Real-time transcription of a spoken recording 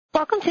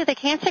Welcome to the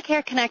Cancer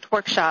Care Connect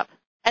workshop.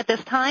 At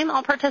this time,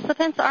 all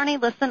participants are in a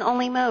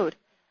listen-only mode.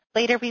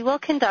 Later, we will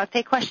conduct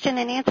a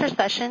question-and-answer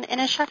session,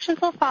 and instructions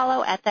will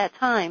follow at that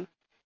time.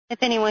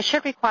 If anyone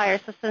should require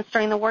assistance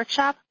during the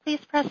workshop, please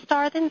press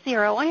star then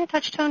 0 on your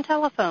touch-tone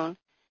telephone.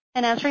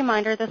 And as a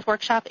reminder, this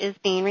workshop is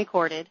being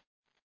recorded.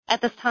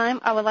 At this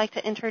time, I would like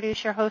to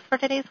introduce your host for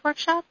today's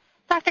workshop,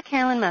 Dr.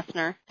 Carolyn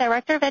Messner,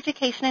 Director of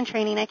Education and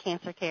Training at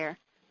Cancer Care.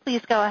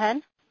 Please go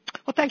ahead.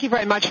 Well, thank you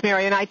very much,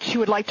 Mary, and I, too,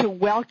 would like to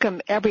welcome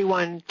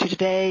everyone to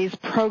today's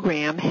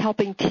program,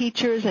 Helping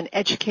Teachers and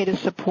Educators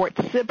Support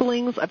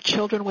Siblings of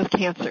Children with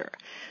Cancer.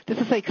 This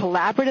is a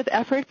collaborative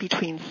effort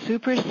between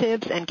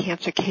SuperSibs and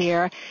Cancer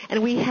Care,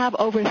 and we have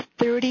over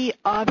 30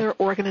 other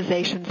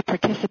organizations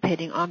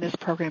participating on this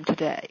program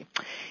today.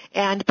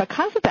 And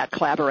because of that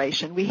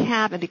collaboration,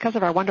 and because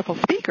of our wonderful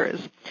speakers,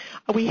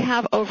 we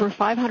have over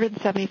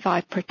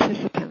 575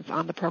 participants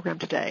on the program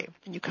today.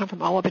 And you come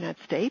from all over the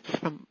United States,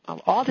 from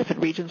all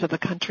different regions of the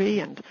country,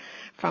 and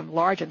from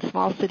large and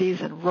small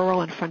cities and rural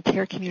and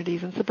frontier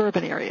communities and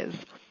suburban areas.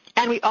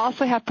 And we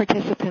also have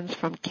participants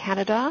from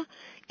Canada,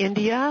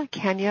 India,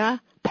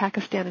 Kenya,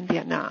 Pakistan, and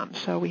Vietnam.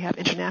 So we have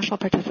international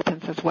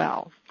participants as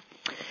well.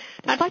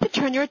 Now, I'd like to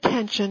turn your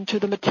attention to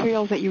the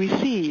materials that you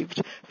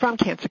received from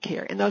Cancer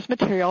Care. In those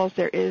materials,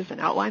 there is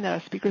an outline that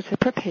our speakers have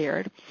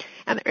prepared,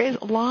 and there is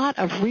a lot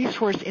of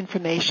resource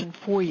information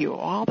for you,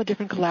 all the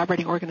different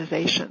collaborating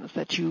organizations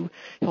that you'll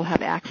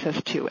have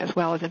access to, as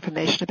well as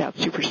information about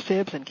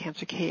SuperSibs and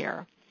Cancer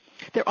Care.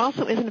 There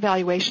also is an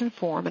evaluation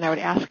form, and I would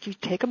ask you to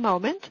take a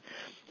moment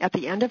at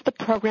the end of the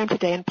program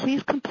today and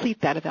please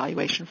complete that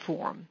evaluation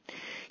form.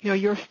 You know,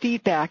 your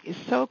feedback is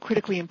so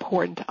critically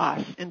important to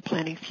us in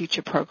planning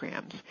future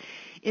programs.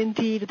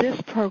 Indeed, this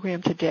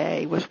program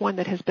today was one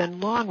that has been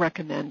long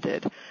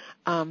recommended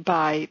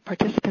by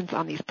participants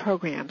on these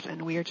programs,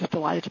 and we are just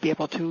delighted to be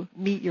able to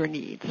meet your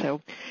needs.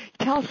 So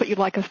tell us what you'd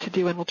like us to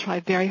do, and we'll try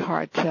very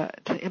hard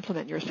to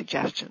implement your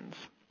suggestions.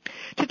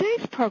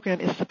 Today's program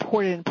is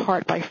supported in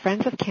part by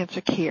Friends of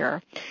Cancer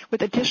Care,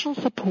 with additional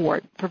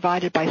support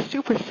provided by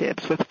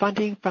SuperSibs with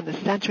funding from the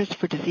Centers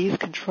for Disease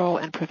Control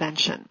and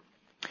Prevention.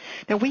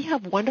 Now, we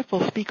have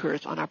wonderful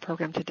speakers on our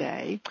program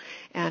today,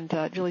 and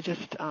really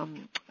just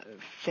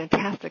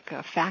fantastic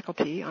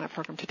faculty on our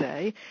program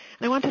today.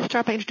 And I want to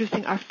start by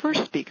introducing our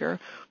first speaker,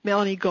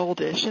 Melanie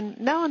Goldish. And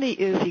Melanie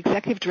is the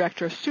Executive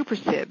Director of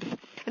SuperSibs.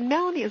 And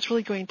Melanie is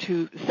really going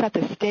to set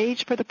the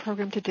stage for the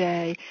program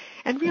today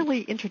and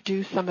really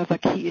introduce some of the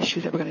key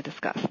issues that we're going to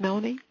discuss.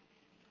 Melanie?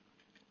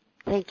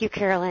 Thank you,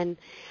 Carolyn.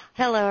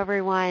 Hello,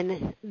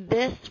 everyone.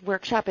 This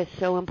workshop is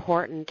so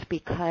important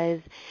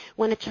because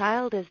when a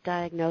child is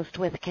diagnosed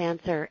with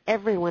cancer,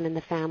 everyone in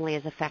the family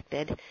is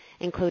affected,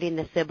 including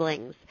the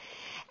siblings.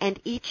 And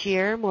each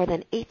year, more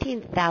than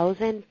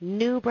 18,000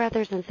 new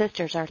brothers and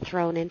sisters are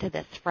thrown into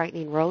this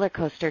frightening roller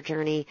coaster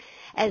journey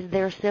as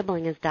their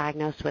sibling is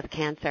diagnosed with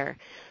cancer.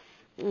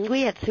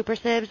 We at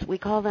SuperSibs, we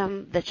call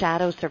them the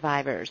shadow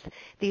survivors.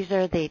 These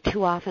are the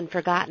too often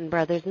forgotten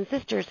brothers and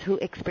sisters who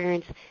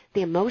experience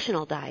the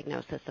emotional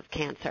diagnosis of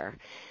cancer.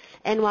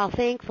 And while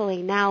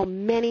thankfully now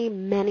many,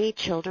 many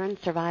children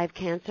survive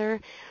cancer,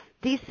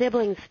 these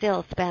siblings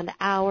still spend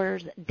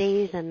hours,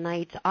 days, and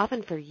nights,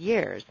 often for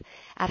years,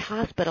 at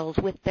hospitals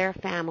with their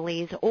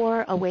families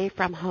or away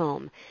from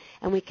home.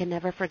 And we can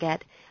never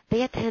forget,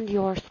 they attend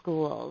your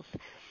schools.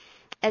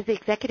 As the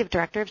Executive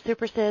Director of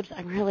SuperSibs,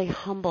 I'm really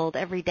humbled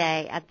every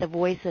day at the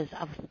voices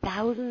of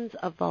thousands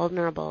of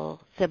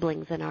vulnerable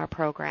siblings in our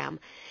program.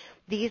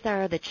 These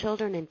are the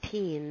children and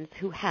teens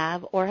who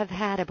have or have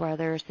had a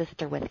brother or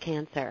sister with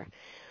cancer.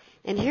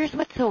 And here's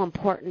what's so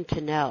important to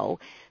know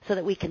so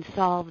that we can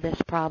solve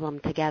this problem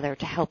together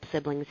to help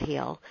siblings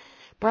heal.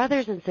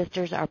 Brothers and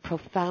sisters are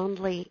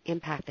profoundly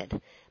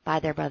impacted by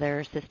their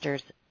brother or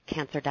sister's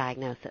cancer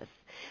diagnosis.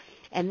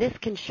 And this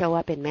can show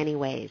up in many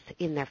ways,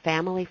 in their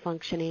family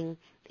functioning,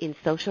 in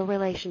social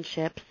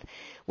relationships,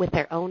 with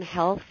their own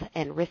health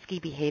and risky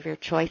behavior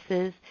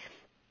choices,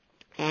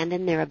 and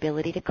in their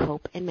ability to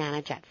cope and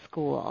manage at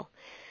school.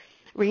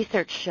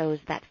 Research shows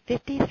that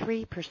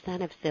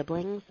 53% of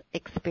siblings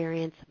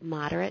experience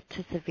moderate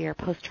to severe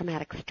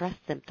post-traumatic stress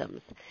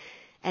symptoms,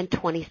 and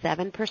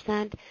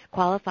 27%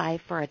 qualify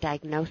for a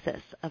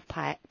diagnosis of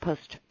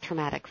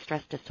post-traumatic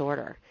stress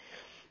disorder.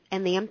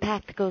 And the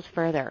impact goes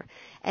further,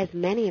 as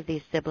many of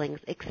these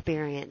siblings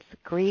experience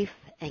grief,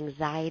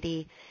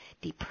 anxiety,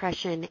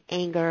 depression,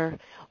 anger,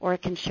 or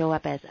it can show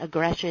up as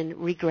aggression,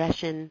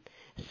 regression,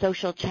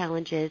 social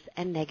challenges,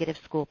 and negative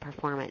school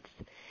performance.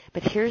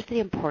 But here's the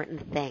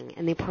important thing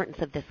and the importance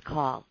of this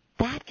call.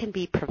 That can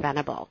be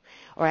preventable,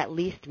 or at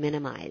least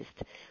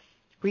minimized.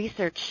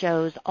 Research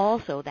shows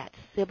also that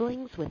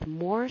siblings with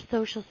more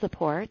social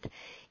support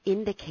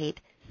indicate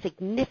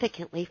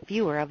significantly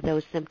fewer of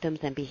those symptoms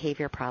and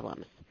behavior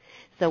problems.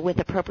 So with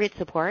appropriate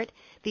support,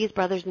 these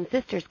brothers and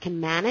sisters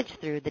can manage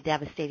through the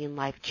devastating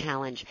life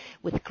challenge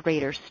with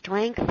greater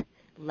strength,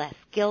 less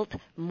guilt,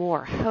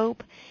 more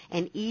hope,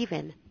 and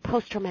even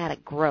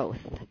post-traumatic growth.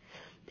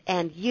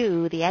 And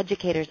you, the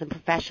educators and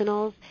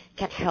professionals,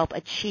 can help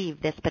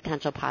achieve this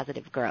potential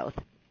positive growth.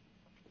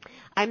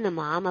 I'm the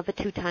mom of a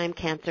 2-time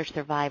cancer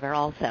survivor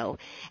also,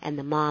 and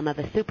the mom of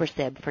a super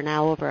sib for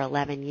now over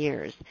 11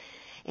 years.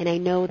 And I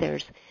know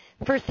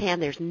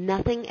firsthand there's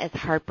nothing as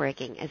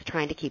heartbreaking as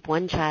trying to keep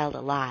one child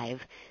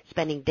alive,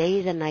 spending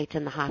days and nights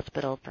in the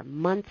hospital for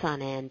months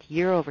on end,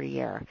 year over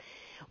year,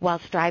 while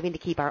striving to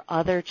keep our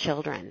other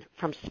children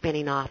from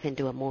spinning off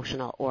into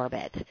emotional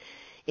orbit.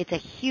 It's a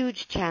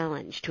huge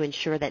challenge to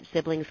ensure that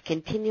siblings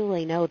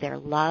continually know they're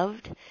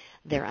loved,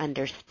 they're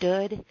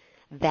understood,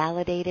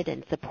 validated,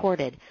 and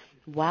supported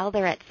while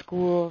they're at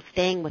school,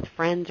 staying with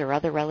friends or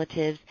other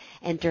relatives,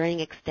 and during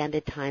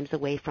extended times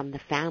away from the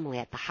family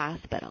at the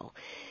hospital.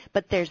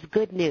 But there's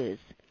good news.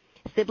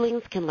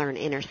 Siblings can learn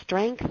inner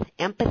strength,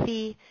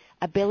 empathy,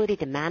 ability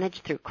to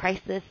manage through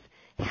crisis,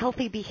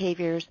 healthy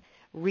behaviors,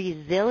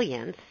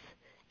 resilience,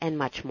 and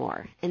much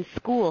more. And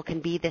school can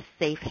be this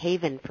safe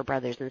haven for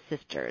brothers and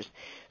sisters.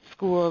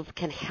 Schools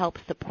can help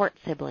support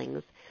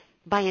siblings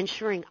by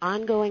ensuring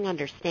ongoing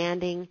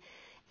understanding,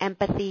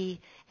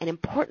 empathy, and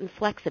important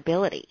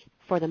flexibility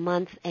for the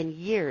months and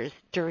years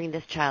during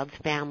this child's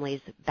family's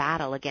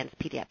battle against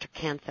pediatric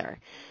cancer.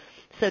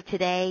 So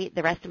today,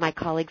 the rest of my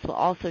colleagues will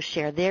also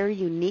share their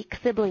unique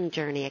sibling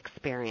journey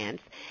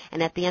experience.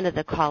 And at the end of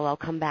the call, I'll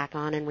come back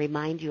on and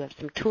remind you of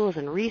some tools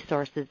and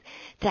resources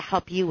to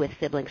help you with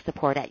sibling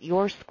support at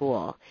your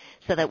school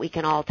so that we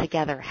can all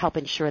together help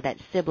ensure that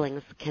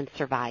siblings can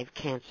survive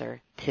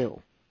cancer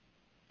too.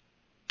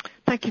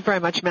 Thank you very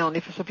much, Melanie,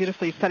 for so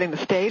beautifully setting the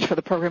stage for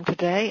the program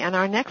today. And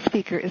our next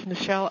speaker is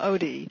Michelle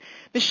Odie.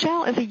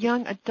 Michelle is a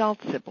young adult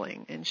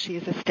sibling, and she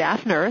is a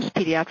staff nurse,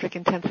 pediatric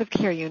intensive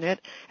care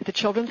unit at the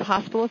Children's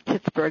Hospital of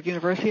Pittsburgh,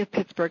 University of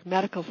Pittsburgh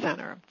Medical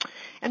Center.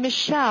 And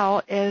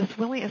Michelle is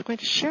going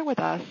to share with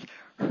us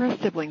her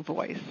sibling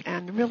voice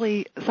and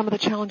really some of the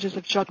challenges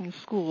of juggling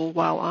school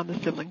while on the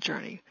sibling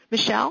journey.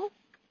 Michelle?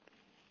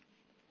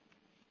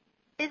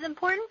 It's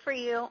important for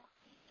you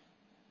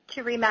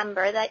to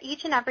remember that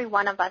each and every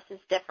one of us is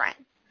different.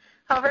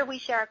 However, we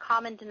share a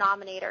common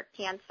denominator,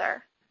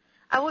 cancer.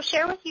 I will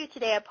share with you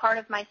today a part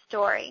of my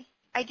story.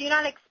 I do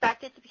not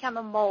expect it to become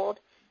a mold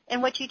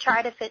in which you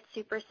try to fit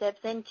super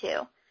sibs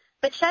into,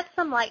 but shed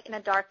some light in a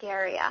dark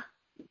area.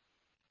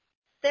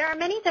 There are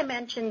many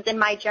dimensions in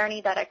my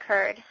journey that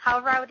occurred.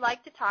 However, I would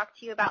like to talk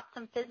to you about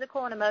some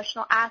physical and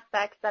emotional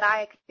aspects that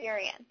I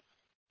experienced.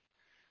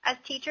 As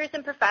teachers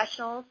and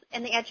professionals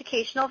in the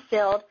educational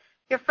field,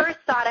 your first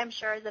thought, I'm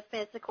sure, is a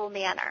physical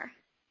manner.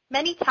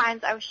 Many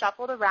times I was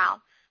shuffled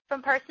around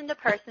from person to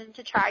person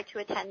to try to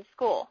attend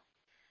school.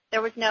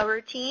 There was no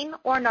routine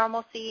or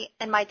normalcy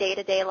in my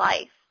day-to-day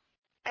life.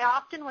 I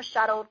often was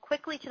shuttled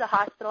quickly to the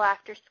hospital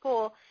after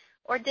school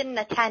or didn't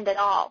attend at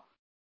all.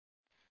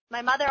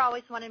 My mother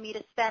always wanted me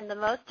to spend the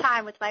most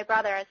time with my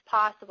brother as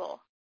possible.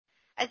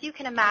 As you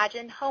can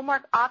imagine,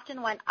 homework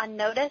often went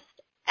unnoticed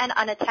and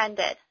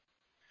unattended.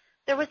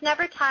 There was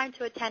never time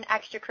to attend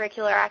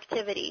extracurricular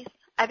activities.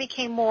 I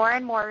became more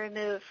and more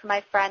removed from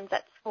my friends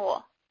at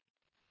school.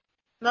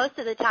 Most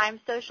of the time,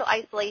 social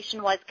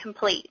isolation was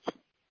complete.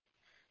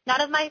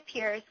 None of my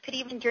peers could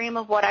even dream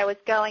of what I was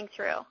going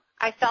through.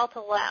 I felt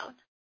alone.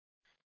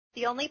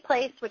 The only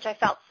place which I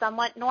felt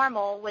somewhat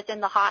normal was in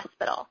the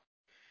hospital.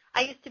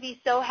 I used to be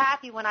so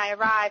happy when I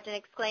arrived and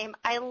exclaim,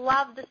 "I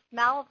love the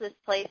smell of this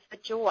place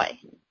with joy."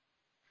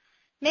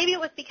 Maybe it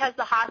was because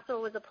the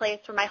hospital was a place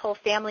where my whole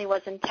family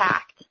was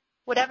intact.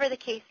 Whatever the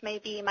case may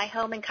be, my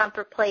home and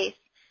comfort place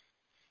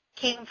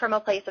came from a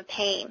place of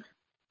pain.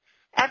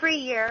 Every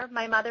year,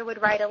 my mother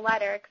would write a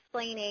letter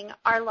explaining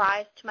our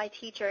lives to my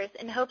teachers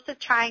in hopes of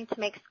trying to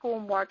make school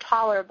more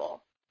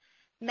tolerable.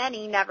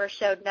 Many never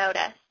showed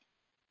notice.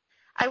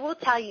 I will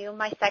tell you,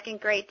 my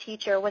second grade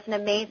teacher was an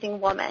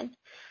amazing woman.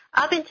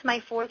 Up into my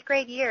fourth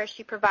grade year,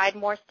 she provided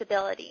more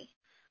stability.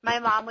 My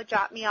mom would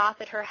drop me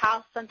off at her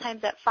house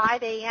sometimes at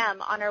 5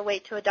 a.m. on her way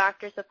to a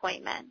doctor's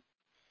appointment.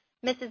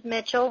 Mrs.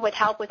 Mitchell would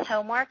help with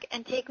homework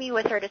and take me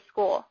with her to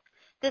school.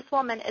 This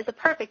woman is a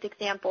perfect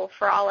example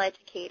for all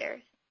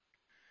educators.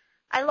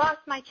 I lost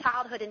my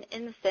childhood and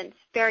innocence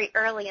very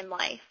early in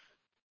life.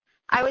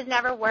 I was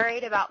never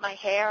worried about my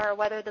hair or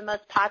whether the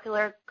most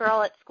popular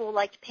girl at school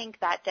liked pink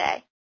that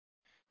day.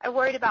 I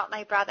worried about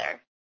my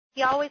brother.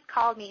 He always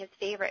called me his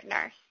favorite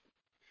nurse.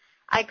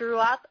 As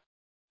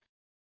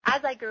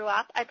I grew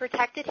up, I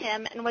protected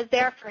him and was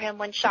there for him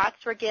when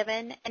shots were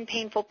given and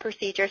painful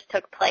procedures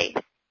took place.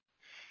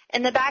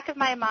 In the back of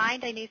my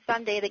mind, I knew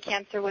someday the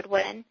cancer would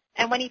win,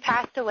 and when he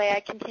passed away, I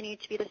continued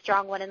to be the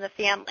strong one in the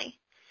family.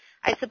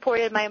 I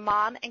supported my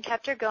mom and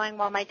kept her going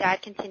while my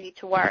dad continued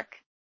to work.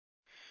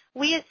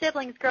 We as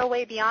siblings grow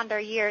way beyond our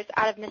years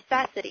out of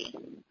necessity.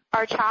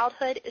 Our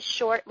childhood is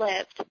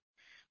short-lived.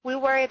 We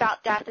worry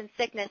about death and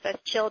sickness as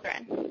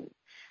children.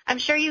 I'm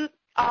sure you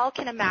all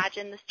can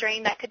imagine the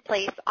strain that could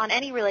place on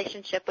any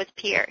relationship with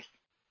peers.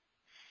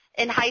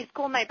 In high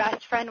school, my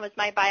best friend was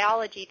my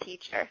biology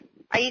teacher.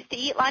 I used to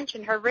eat lunch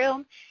in her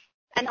room,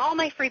 and all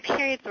my free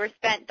periods were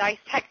spent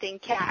dissecting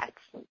cats.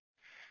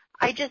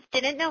 I just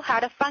didn't know how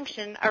to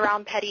function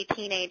around petty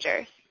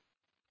teenagers.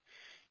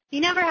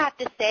 You never have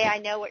to say, "I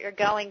know what you're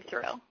going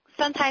through."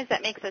 Sometimes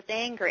that makes us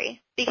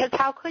angry, because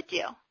how could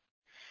you?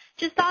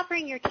 Just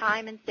offering your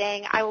time and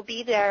saying, I will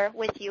be there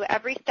with you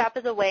every step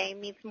of the way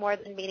means more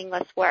than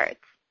meaningless words.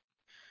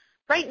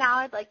 Right now,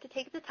 I'd like to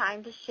take the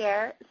time to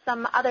share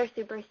some other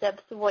Super Sibs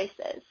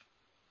voices.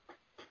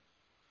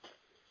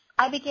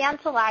 I began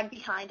to lag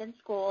behind in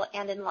school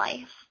and in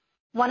life.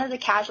 One of the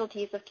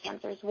casualties of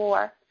cancer's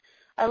war.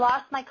 I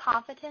lost my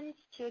confidence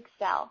to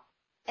excel.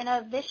 In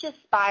a vicious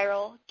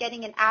spiral,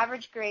 getting an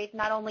average grade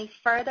not only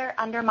further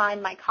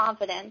undermined my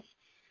confidence,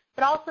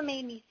 but also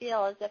made me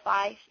feel as if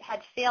I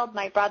had failed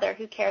my brother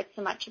who cared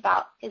so much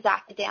about his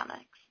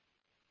academics.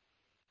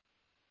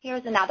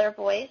 Here's another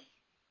voice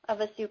of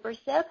a Super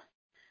Sib.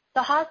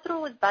 The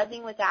hospital was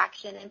buzzing with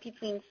action, and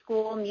between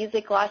school,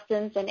 music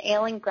lessons, and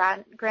ailing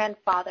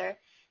grandfather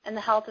and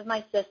the health of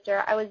my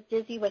sister, I was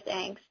dizzy with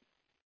angst.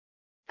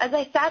 As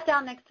I sat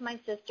down next to my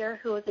sister,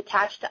 who was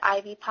attached to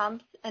IV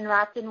pumps and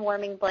wrapped in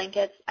warming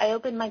blankets, I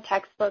opened my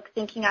textbook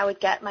thinking I would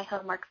get my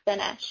homework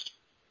finished.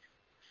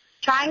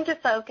 Trying to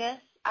focus,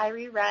 I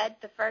reread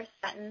the first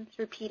sentence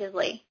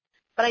repeatedly,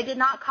 but I did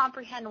not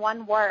comprehend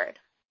one word.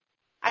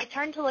 I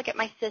turned to look at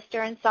my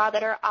sister and saw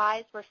that her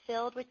eyes were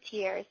filled with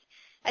tears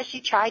as she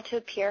tried to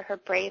appear her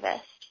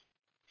bravest.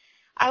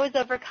 I was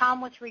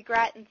overcome with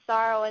regret and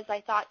sorrow as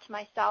I thought to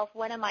myself,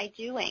 what am I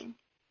doing?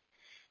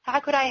 How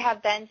could I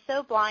have been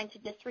so blind to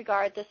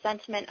disregard the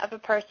sentiment of a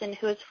person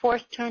who is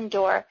forced to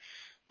endure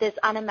this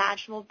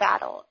unimaginable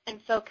battle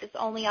and focus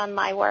only on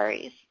my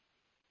worries?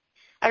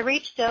 I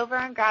reached over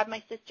and grabbed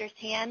my sister's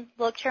hand,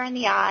 looked her in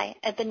the eye,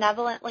 and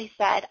benevolently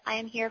said, I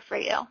am here for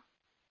you.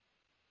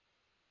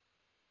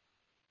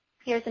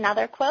 Here's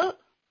another quote.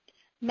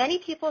 Many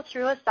people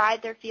threw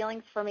aside their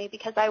feelings for me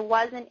because I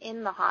wasn't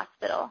in the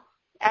hospital.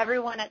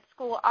 Everyone at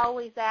school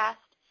always asked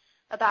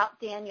about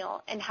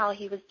Daniel and how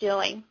he was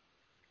doing.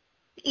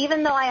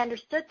 Even though I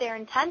understood their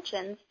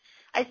intentions,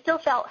 I still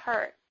felt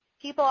hurt.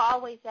 People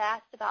always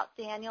asked about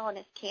Daniel and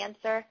his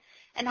cancer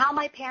and how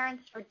my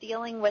parents were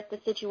dealing with the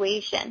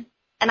situation,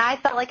 and I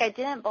felt like I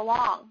didn't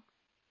belong.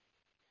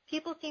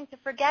 People seemed to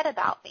forget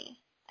about me,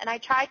 and I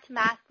tried to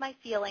mask my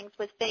feelings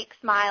with fake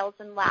smiles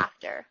and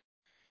laughter.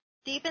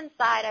 Deep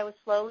inside, I was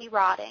slowly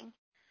rotting.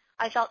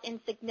 I felt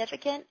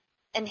insignificant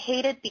and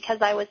hated because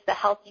I was the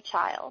healthy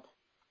child.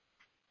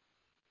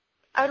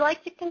 I would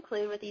like to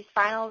conclude with these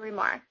final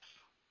remarks.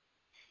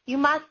 You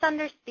must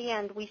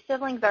understand we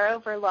siblings are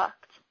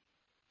overlooked.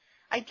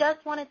 I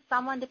just wanted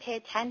someone to pay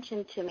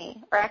attention to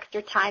me or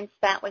extra time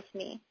spent with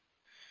me.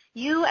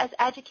 You as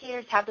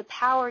educators have the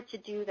power to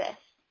do this.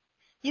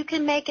 You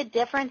can make a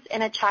difference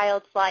in a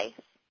child's life.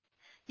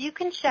 You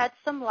can shed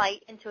some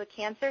light into a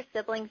cancer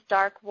sibling's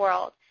dark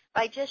world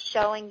by just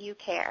showing you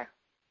care.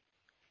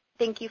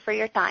 Thank you for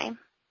your time.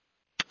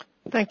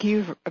 Thank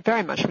you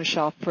very much,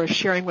 Michelle, for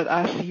sharing with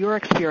us your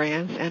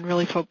experience and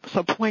really so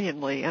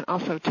poignantly, and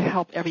also to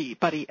help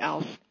everybody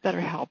else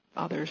better help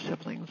other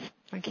siblings.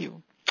 Thank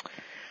you.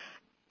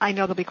 I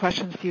know there'll be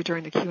questions for you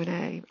during the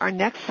Q&A. Our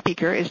next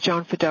speaker is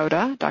Joan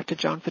Fedota, Dr.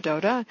 Joan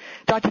Fedota.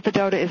 Dr.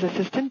 Fedota is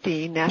Assistant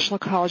Dean, National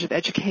College of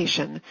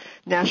Education,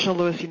 National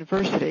Louis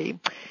University.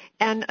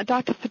 And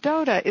Dr.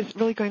 Fedota is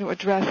really going to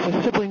address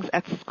the siblings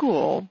at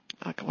school,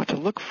 what to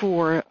look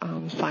for,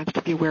 signs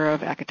to be aware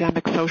of,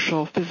 academic,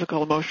 social,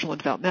 physical, emotional, and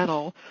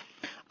developmental,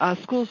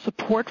 school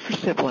support for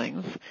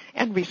siblings,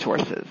 and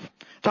resources.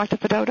 Dr.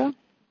 Fedota?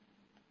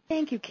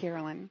 Thank you,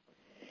 Carolyn.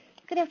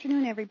 Good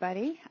afternoon,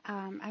 everybody.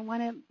 I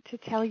wanted to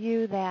tell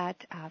you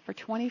that for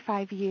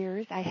 25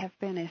 years I have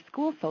been a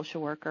school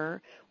social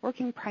worker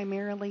working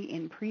primarily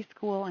in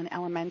preschool and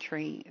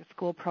elementary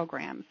school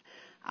programs.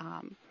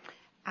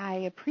 I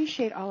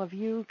appreciate all of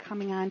you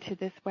coming on to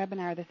this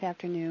webinar this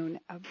afternoon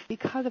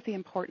because of the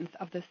importance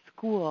of the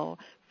school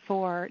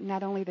for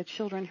not only the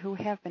children who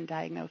have been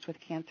diagnosed with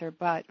cancer,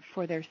 but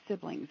for their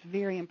siblings,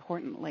 very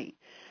importantly.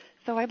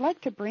 So I'd like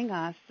to bring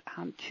us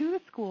to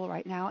the school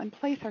right now and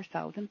place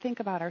ourselves and think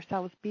about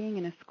ourselves being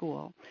in a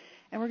school.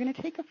 And we're going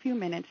to take a few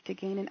minutes to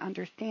gain an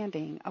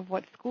understanding of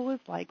what school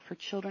is like for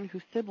children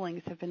whose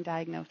siblings have been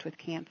diagnosed with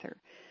cancer.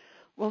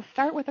 We'll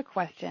start with a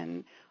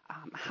question,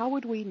 how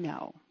would we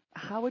know?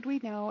 How would we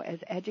know as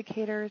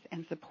educators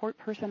and support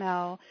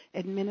personnel,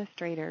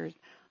 administrators,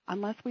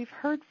 unless we've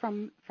heard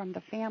from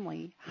the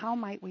family, how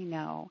might we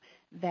know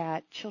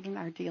that children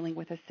are dealing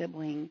with a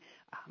sibling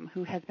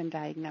who has been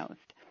diagnosed?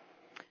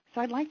 So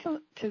I'd like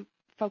to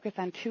focus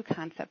on two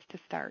concepts to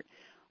start.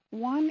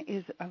 One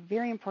is a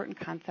very important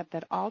concept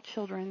that all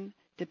children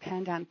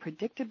depend on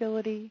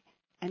predictability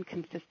and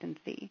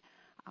consistency.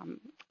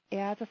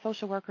 As a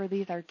social worker,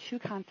 these are two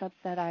concepts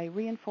that I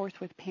reinforce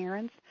with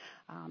parents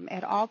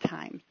at all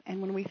times.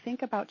 And when we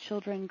think about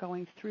children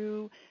going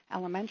through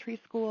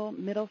elementary school,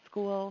 middle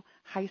school,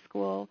 high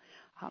school,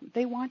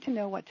 they want to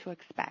know what to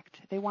expect.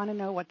 They want to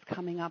know what's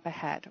coming up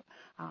ahead.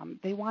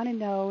 They want to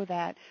know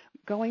that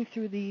going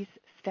through these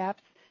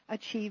steps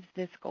achieves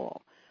this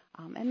goal.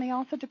 And they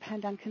also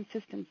depend on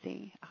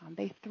consistency.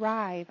 They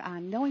thrive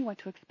on knowing what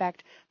to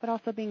expect, but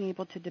also being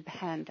able to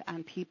depend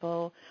on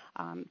people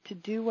to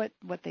do what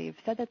they've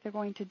said that they're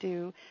going to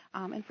do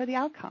and for the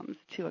outcomes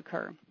to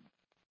occur.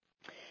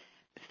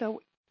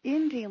 So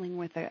In dealing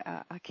with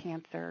a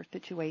cancer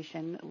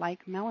situation,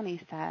 like Melanie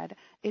said,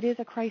 it is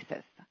a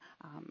crisis.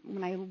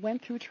 When I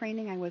went through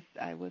training,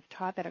 I was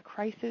taught that a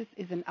crisis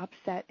is an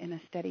upset in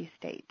a steady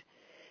state.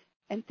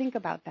 And think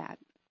about that.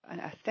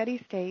 A steady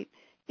state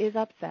is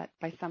upset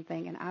by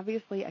something, and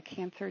obviously a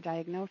cancer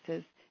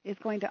diagnosis is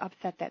going to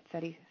upset that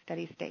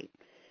steady state.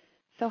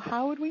 So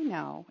how would we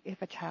know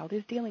if a child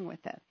is dealing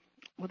with this?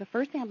 Well, the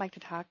first thing I'd like to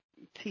talk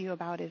to you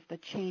about is the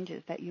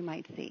changes that you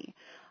might see.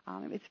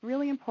 It's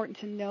really important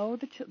to know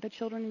the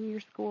children in your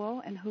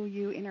school and who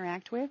you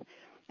interact with,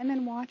 and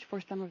then watch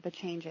for some of the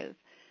changes.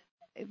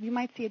 You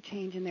might see a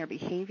change in their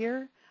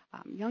behavior.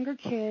 Younger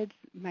kids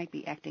might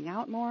be acting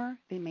out more.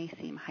 They may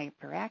seem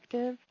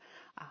hyperactive.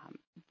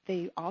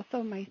 They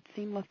also might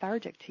seem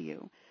lethargic to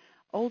you.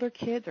 Older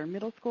kids or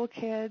middle school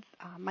kids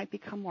might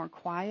become more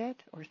quiet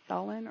or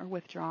sullen or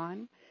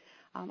withdrawn.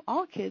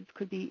 All kids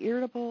could be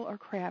irritable or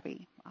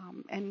crabby.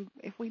 And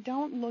if we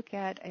don't look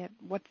at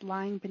what's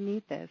lying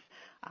beneath this,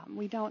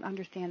 we don't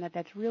understand that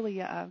that's really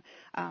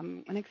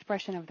an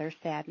expression of their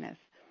sadness.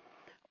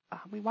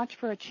 We watch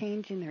for a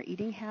change in their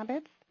eating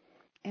habits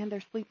and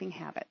their sleeping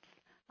habits.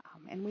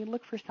 And we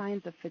look for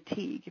signs of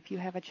fatigue. If you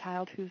have a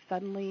child who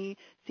suddenly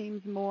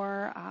seems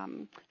more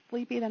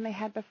sleepy than they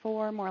had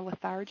before, more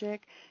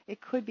lethargic,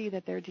 it could be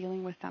that they're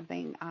dealing with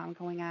something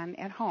going on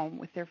at home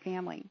with their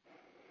family.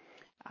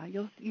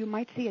 You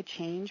might see a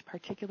change,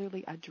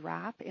 particularly a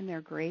drop in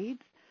their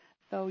grades.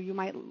 So you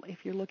might,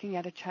 if you're looking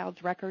at a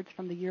child's records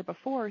from the year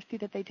before, see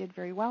that they did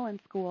very well in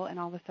school, and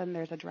all of a sudden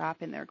there's a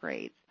drop in their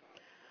grades.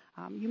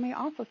 You may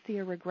also see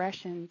a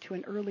regression to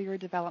an earlier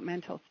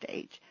developmental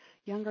stage.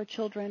 Younger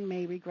children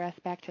may regress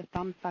back to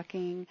thumb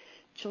sucking.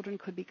 Children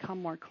could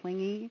become more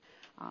clingy.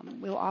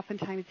 We'll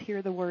oftentimes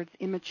hear the words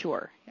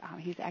immature.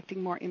 He's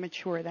acting more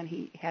immature than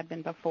he had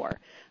been before.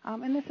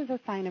 And this is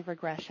a sign of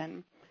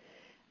regression.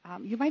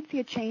 You might see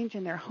a change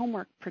in their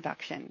homework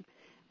production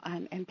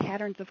and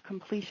patterns of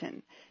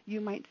completion. You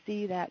might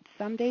see that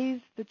some days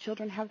the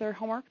children have their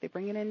homework, they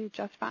bring it in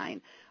just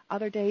fine.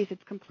 Other days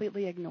it's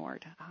completely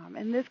ignored.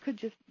 And this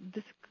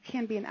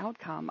can be an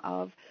outcome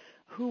of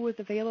who was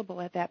available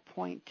at that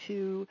point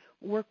to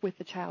work with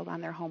the child on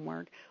their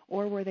homework,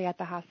 or were they at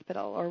the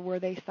hospital, or were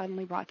they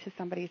suddenly brought to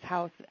somebody's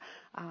house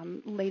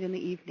late in the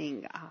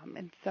evening,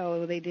 and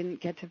so they didn't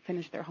get to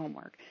finish their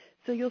homework.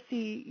 So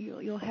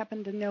you'll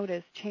happen to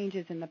notice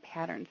changes in the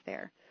patterns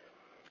there.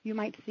 You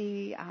might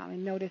see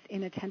and notice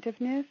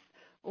inattentiveness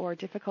or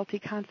difficulty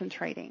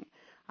concentrating.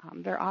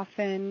 They're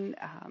often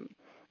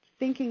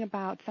thinking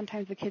about,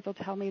 sometimes the kids will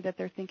tell me that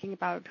they're thinking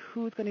about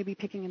who's going to be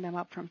picking them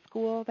up from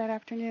school that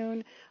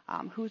afternoon,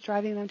 who's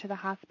driving them to the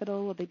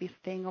hospital, will they be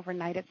staying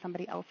overnight at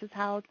somebody else's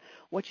house,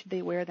 what should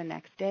they wear the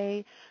next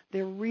day.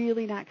 They're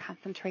really not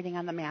concentrating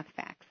on the math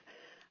facts.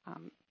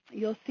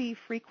 You'll see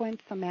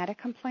frequent somatic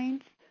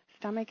complaints,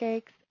 stomach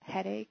aches,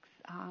 headaches,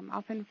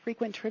 often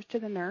frequent trips to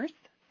the nurse.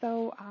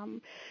 So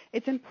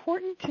it's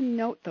important to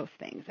note those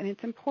things, and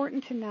it's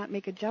important to not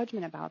make a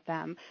judgment about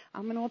them.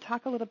 And we'll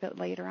talk a little bit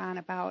later on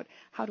about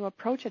how to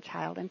approach a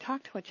child and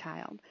talk to a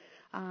child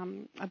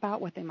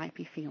about what they might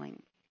be feeling.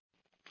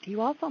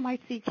 You also might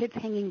see kids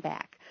hanging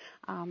back.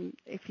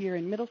 If you're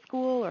in middle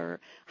school or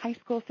high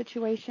school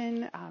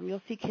situation,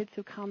 you'll see kids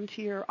who come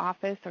to your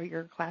office or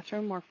your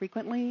classroom more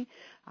frequently.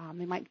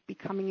 They might be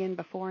coming in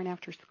before and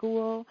after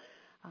school.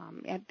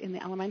 In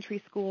the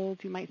elementary schools,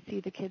 you might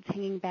see the kids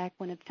hanging back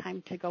when it's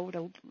time to go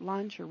to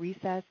lunch or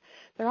recess.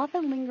 They're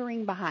often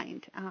lingering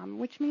behind,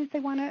 which means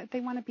they want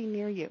to be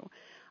near you.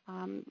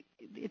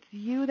 It's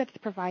you that's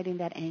providing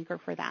that anchor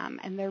for them,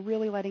 and they're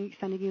really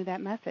sending you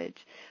that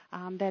message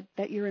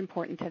that you're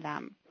important to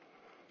them.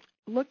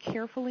 Look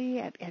carefully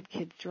at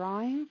kids'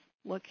 drawings.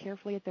 Look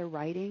carefully at their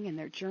writing and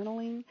their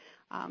journaling.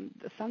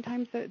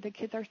 Sometimes the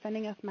kids are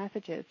sending us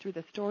messages through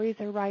the stories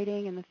they're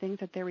writing and the things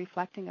that they're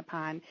reflecting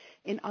upon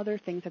in other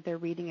things that they're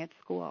reading at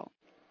school.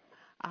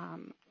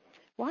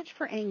 Watch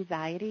for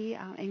anxiety.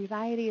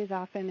 Anxiety is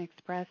often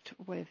expressed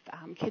with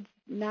kids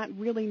not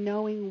really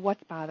knowing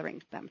what's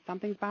bothering them.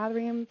 Something's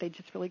bothering them. They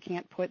just really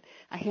can't put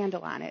a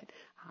handle on it.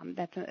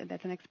 That's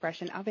an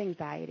expression of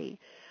anxiety.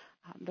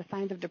 The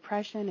signs of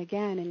depression,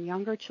 again, in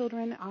younger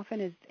children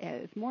often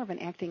is more of an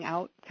acting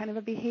out kind of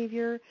a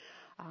behavior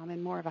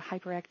and more of a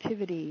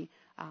hyperactivity.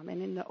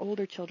 And in the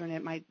older children,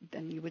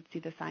 then you would see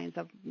the signs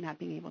of not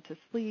being able to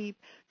sleep,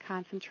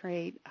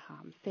 concentrate,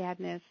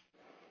 sadness.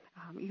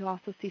 You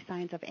also see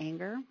signs of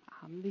anger.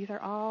 These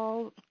are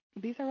all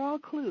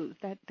clues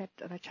that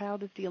the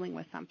child is dealing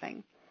with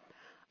something.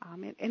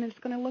 And it's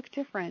going to look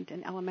different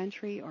in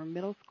elementary or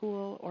middle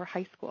school or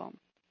high school.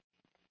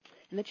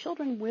 And the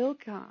children will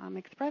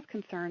express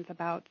concerns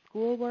about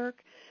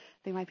schoolwork.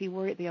 They might be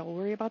worried. They'll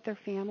worry about their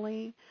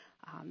family.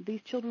 These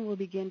children will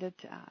begin to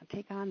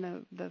take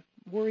on the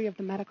worry of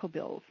the medical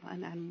bills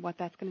and what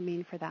that's going to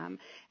mean for them.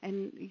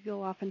 And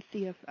you'll often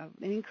see an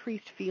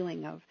increased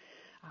feeling of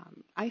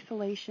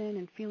isolation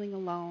and feeling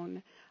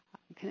alone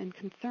and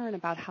concern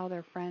about how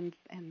their friends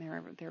and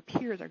their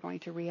peers are going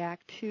to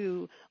react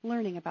to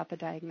learning about the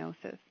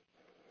diagnosis.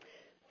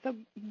 So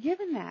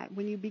given that,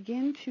 when you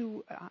begin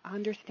to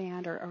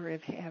understand or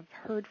have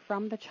heard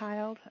from the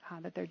child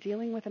that they're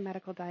dealing with a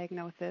medical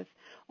diagnosis,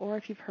 or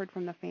if you've heard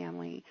from the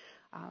family,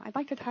 I'd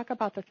like to talk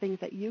about the things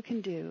that you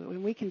can do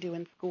and we can do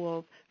in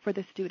schools for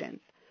the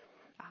students.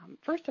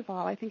 First of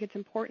all, I think it's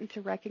important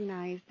to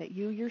recognize that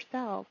you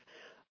yourself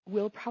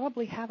will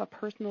probably have a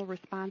personal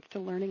response to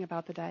learning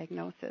about the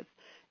diagnosis.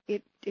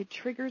 It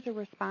triggers a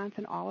response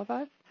in all of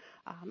us.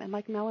 And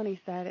like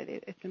Melanie said,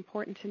 it's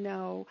important to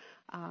know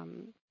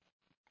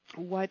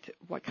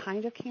what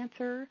kind of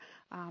cancer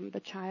the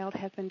child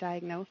has been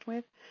diagnosed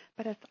with,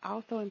 but it's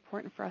also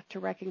important for us to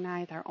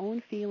recognize our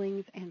own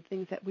feelings and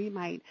things that we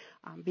might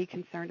be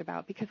concerned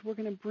about, because we're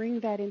going to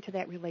bring that into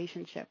that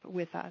relationship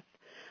with us.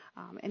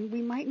 And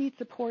we might need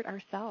support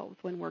ourselves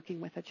when working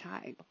with a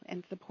child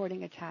and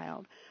supporting a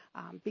child,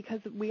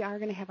 because we are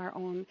going to have our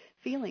own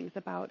feelings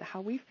about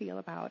how we feel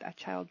about a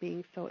child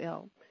being so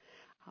ill.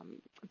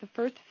 The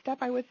first step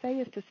I would say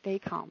is to stay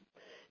calm.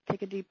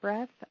 Take a deep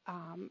breath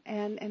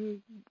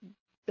and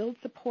build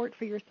support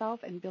for yourself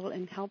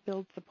and help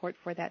build support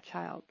for that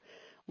child.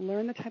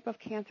 Learn the type of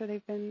cancer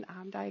they've been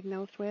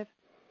diagnosed with.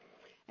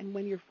 And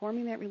when you're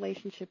forming that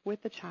relationship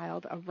with the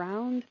child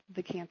around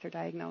the cancer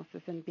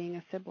diagnosis and being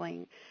a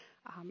sibling,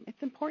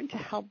 it's important to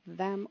help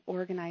them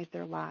organize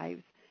their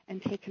lives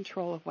and take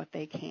control of what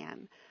they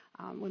can.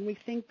 When we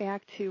think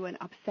back to an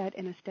upset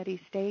in a steady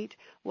state,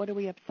 what are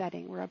we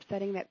upsetting? We're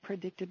upsetting that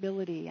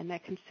predictability and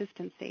that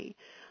consistency.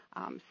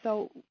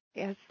 So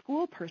as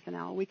school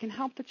personnel, we can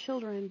help the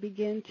children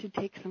begin to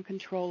take some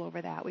control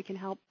over that. We can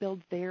help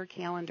build their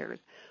calendars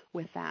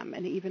with them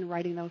and even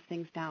writing those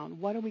things down.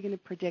 What are we going to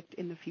predict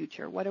in the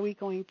future?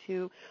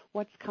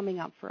 What's coming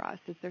up for us?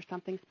 Is there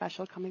something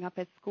special coming up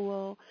at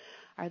school?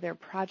 Are there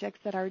projects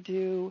that are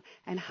due?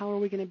 And how are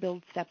we going to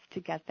build steps to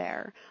get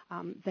there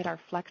that are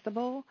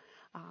flexible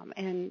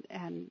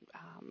and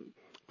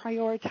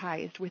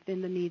prioritized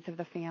within the needs of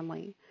the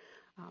family?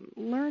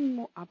 Learn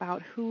more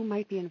about who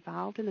might be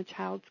involved in the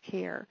child's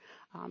care.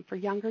 For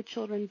younger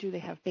children, do they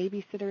have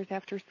babysitters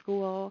after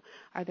school?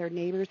 Are there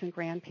neighbors and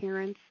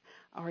grandparents?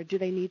 Or do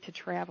they need to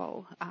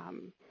travel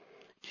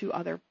to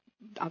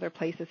other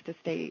places to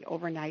stay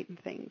overnight and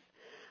things?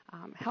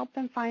 Help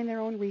them find their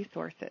own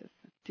resources.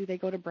 Do they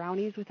go to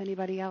Brownies with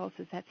anybody else?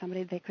 Is that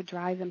somebody that could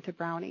drive them to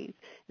Brownies?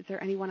 Is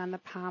there anyone on the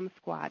POM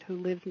squad who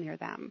lives near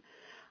them?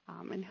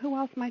 And who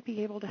else might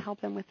be able to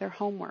help them with their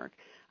homework?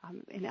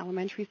 In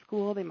elementary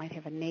school, they might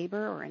have a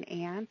neighbor or an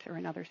aunt or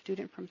another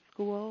student from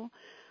school.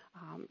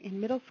 In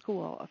middle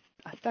school,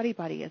 a study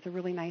buddy is a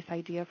really nice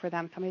idea for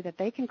them, somebody that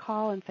they can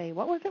call and say,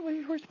 what was it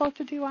we were supposed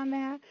to do on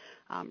that?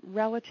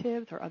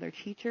 Relatives or other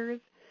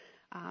teachers.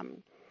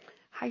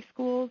 High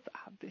schools,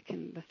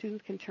 the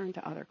students can turn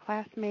to other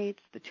classmates,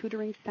 the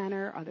tutoring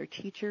center, other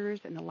teachers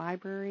in the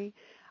library.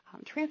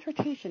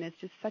 Transportation is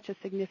just such a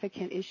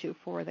significant issue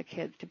for the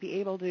kids to be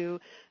able to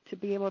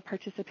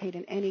participate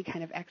in any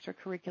kind of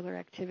extracurricular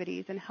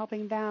activities, and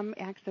helping them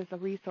access a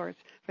resource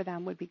for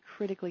them would be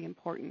critically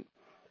important.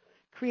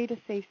 Create a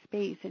safe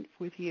space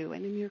with you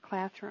and in your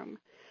classroom.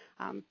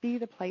 Be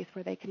the place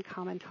where they can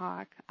come and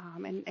talk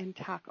and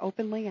talk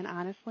openly and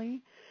honestly,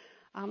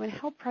 and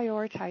help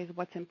prioritize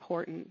what's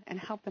important and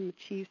help them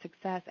achieve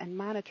success and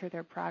monitor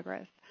their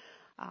progress.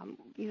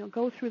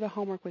 Go through the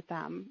homework with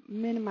them,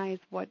 minimize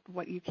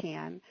what you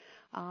can,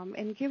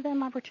 and give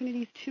them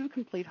opportunities to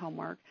complete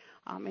homework,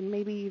 and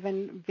maybe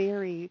even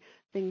vary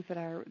things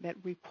that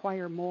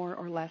require more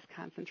or less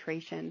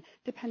concentration,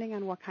 depending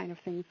on what kind of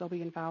things they'll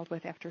be involved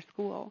with after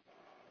school.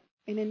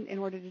 And in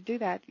order to do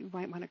that, you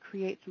might want to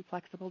create some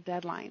flexible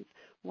deadlines,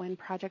 when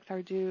projects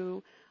are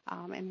due,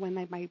 and when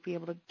they might be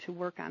able to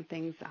work on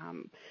things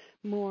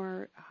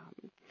with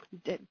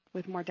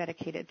more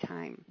dedicated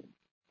time.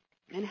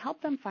 And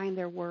help them find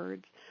their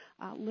words.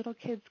 Little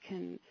kids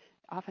can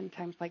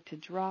oftentimes like to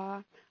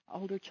draw.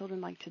 Older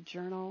children like to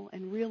journal,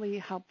 and really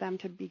help them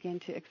to begin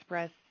to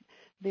express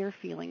their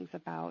feelings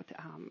about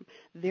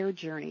their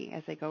journey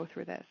as they go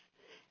through this.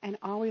 And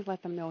always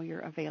let them know you're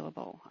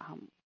available.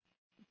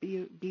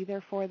 Be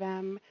there for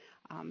them.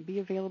 Be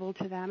available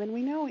to them. And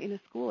we know in a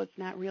school it's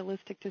not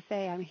realistic to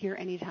say, I'm here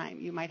anytime.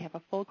 You might have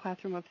a full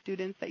classroom of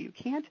students that you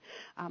can't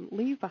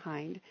leave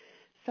behind.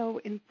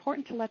 So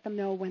important to let them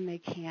know when they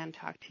can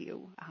talk to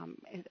you.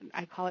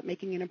 I call it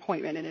making an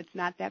appointment, and it's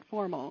not that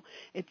formal.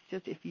 It's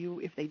just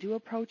if they do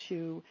approach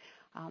you,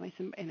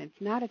 and it's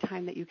not a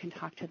time that you can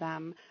talk to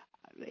them,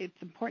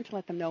 it's important to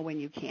let them know when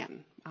you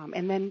can,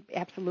 and then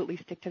absolutely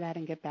stick to that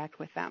and get back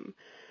with them.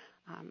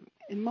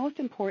 And most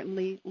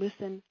importantly,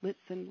 listen,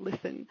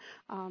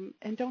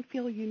 and don't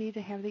feel you need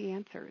to have the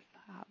answers.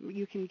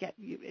 You can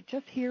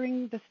just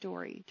hearing the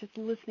story, just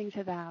listening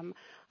to them.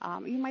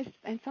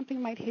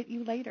 Something might hit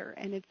you later,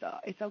 and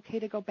it's okay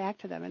to go back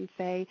to them and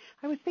say,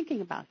 I was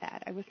thinking about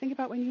that. I was thinking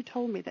about when you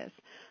told me this.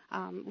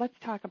 Let's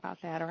talk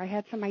about that, or I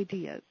had some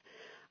ideas.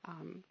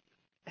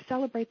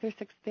 Celebrate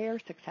their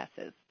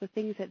successes, the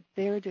things that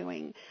they're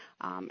doing,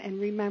 and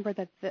remember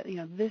that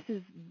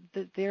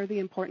they're the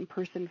important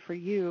person for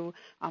you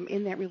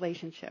in that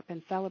relationship,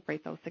 and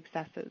celebrate those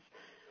successes.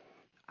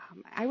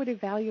 I would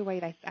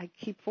evaluate. I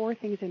keep 4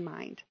 things in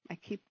mind. I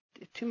keep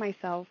to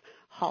myself,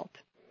 halt.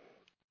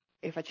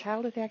 If a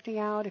child is acting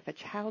out, if a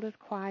child is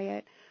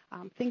quiet,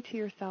 think to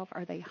yourself,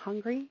 are they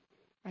hungry?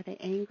 Are they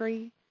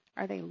angry?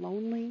 Are they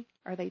lonely?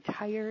 Are they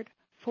tired?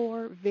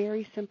 4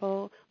 very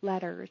simple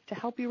letters to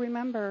help you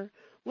remember.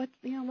 Let's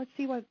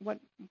see what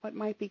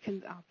might be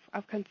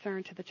of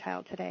concern to the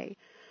child today.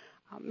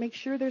 Make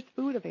sure there's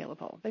food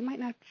available. They might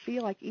not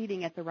feel like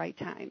eating at the right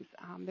times.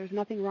 There's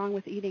nothing wrong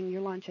with eating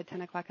your lunch at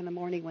 10 o'clock in the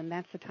morning when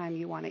that's the time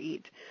you want to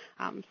eat.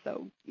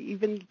 So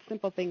even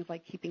simple things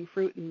like keeping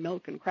fruit and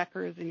milk and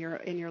crackers in your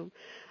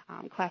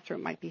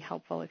classroom might be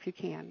helpful if you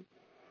can.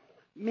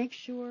 Make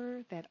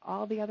sure that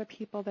all the other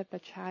people that the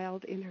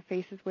child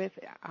interfaces with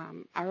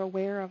are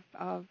aware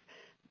of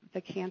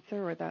the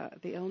cancer or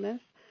the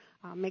illness.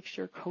 Make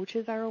sure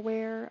coaches are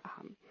aware.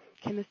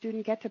 Can the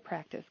student get to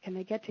practice? Can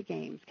they get to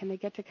games? Can they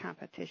get to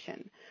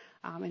competition?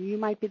 And you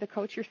might be the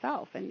coach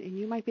yourself, and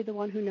you might be the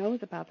one who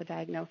knows about the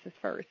diagnosis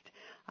first.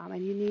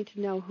 And you need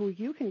to know who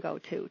you can go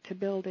to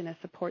build in a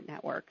support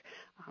network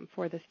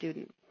for the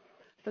student.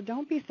 So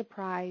don't be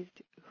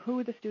surprised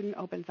who the student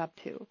opens up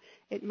to.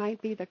 It might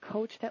be the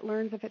coach that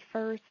learns of it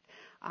first.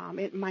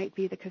 It might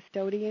be the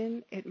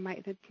custodian.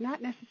 It's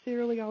not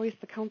necessarily always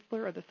the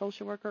counselor or the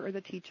social worker or the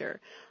teacher.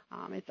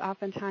 It's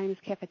oftentimes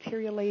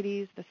cafeteria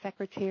ladies, the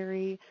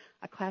secretary,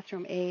 a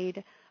classroom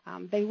aide.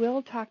 They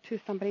will talk to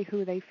somebody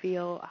who they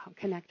feel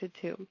connected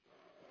to.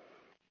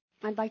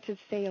 I'd like to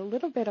say a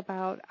little bit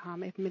about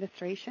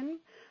administration.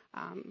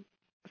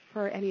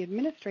 For any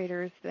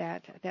administrators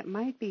that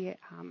might be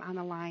on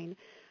the line,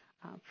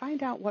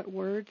 find out what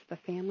words the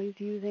family's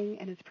using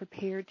and is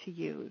prepared to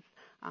use.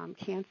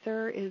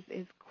 Cancer is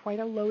quite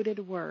a loaded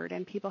word,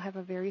 and people have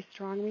a very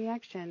strong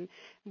reaction.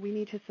 We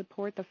need to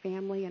support the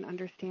family and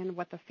understand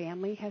what the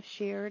family has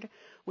shared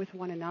with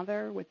one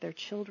another, with their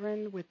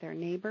children, with their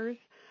neighbors.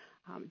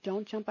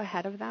 Don't jump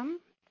ahead of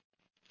them.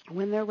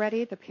 When they're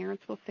ready, the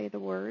parents will say the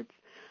words.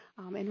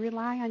 And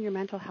rely on your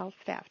mental health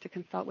staff to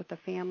consult with the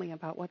family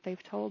about what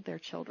they've told their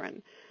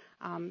children.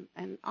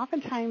 And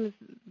oftentimes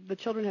the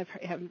children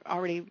have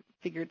already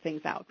figured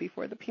things out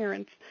before the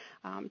parents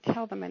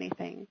tell them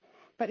anything.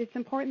 But it's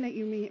important that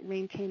you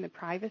maintain the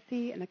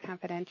privacy and the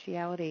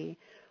confidentiality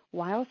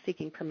while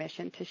seeking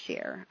permission to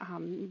share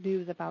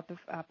news about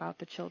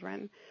the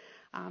children.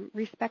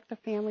 Respect the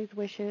family's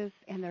wishes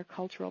and their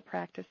cultural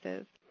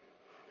practices.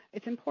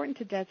 It's important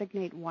to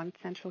designate one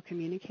central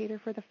communicator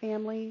for the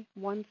family,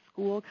 one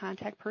school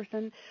contact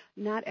person.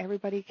 Not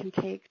everybody can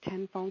take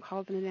 10 phone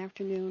calls in an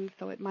afternoon,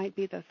 so it might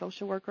be the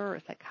social worker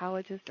or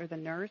psychologist or the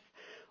nurse.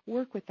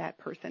 Work with that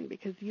person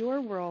because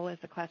your role as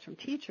a classroom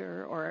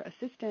teacher or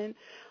assistant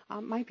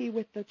might be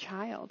with the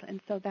child, and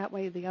so that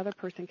way the other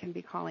person can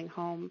be calling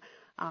home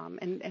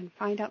and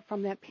find out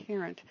from that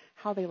parent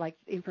how they like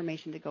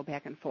information to go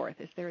back and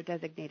forth. Is there a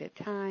designated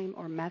time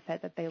or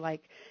method that they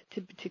like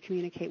to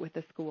communicate with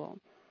the school?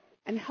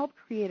 And help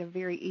create a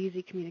very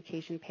easy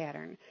communication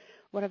pattern.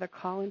 What are the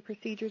call-in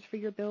procedures for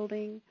your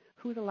building?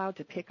 Who's allowed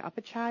to pick up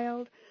a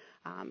child?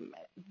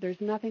 There's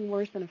nothing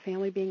worse than a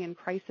family being in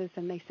crisis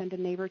and they send a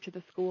neighbor to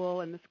the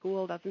school and the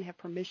school doesn't have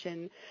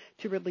permission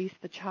to release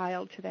the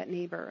child to that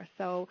neighbor.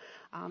 So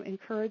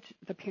encourage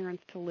the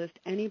parents to list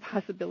any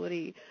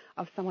possibility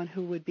of someone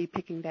who would be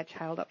picking that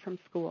child up from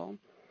school.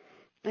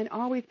 And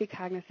always be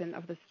cognizant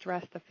of the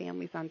stress the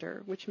family's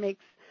under, which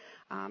makes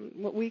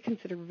what we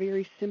consider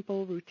very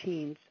simple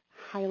routines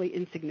highly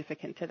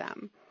insignificant to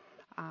them.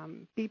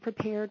 Be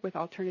prepared with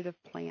alternative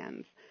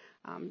plans.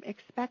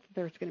 Expect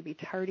there's going to be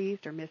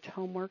tardies or missed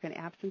homework and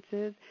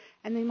absences,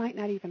 and they might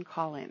not even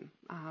call in.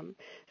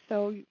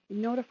 So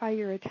notify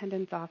your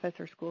attendance office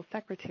or school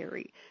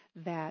secretary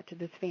that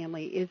this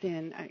family is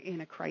in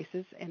a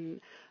crisis,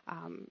 and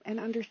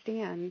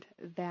understand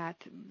that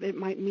it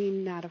might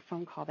mean not a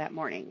phone call that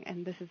morning,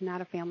 and this is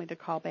not a family to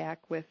call back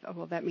with, oh,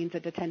 well, that means a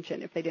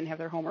detention if they didn't have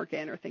their homework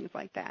in or things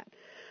like that.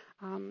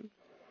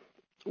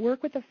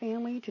 Work with the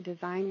family to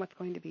design what's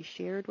going to be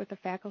shared with the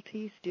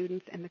faculty,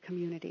 students, and the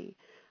community.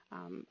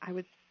 I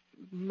would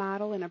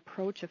model an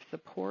approach of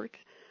support.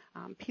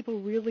 People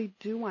really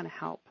do want to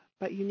help,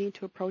 but you need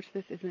to approach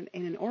this in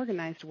an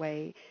organized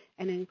way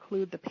and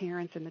include the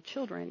parents and the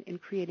children in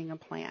creating a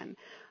plan.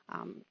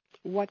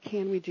 What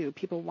can we do?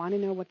 People want to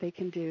know what they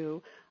can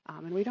do,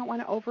 and we don't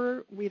want to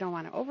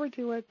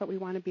overdo it, but we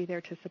want to be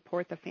there to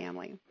support the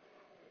family.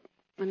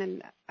 And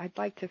then I'd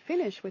like to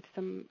finish with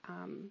some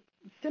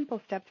simple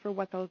steps for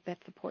what that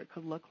support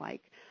could look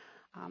like.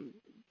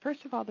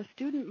 First of all, the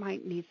student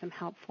might need some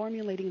help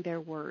formulating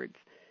their words.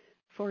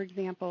 For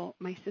example,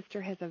 my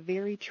sister has a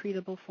very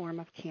treatable form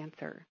of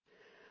cancer,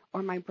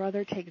 or my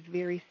brother takes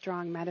very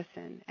strong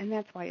medicine, and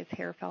that's why his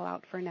hair fell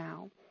out for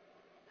now.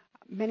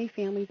 Many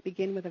families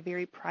begin with a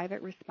very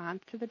private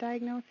response to the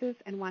diagnosis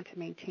and want to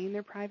maintain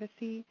their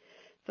privacy.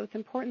 So it's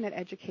important that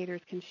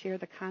educators can share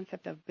the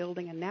concept of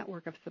building a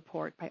network of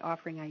support by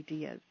offering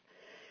ideas.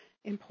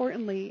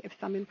 Importantly, if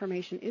some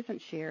information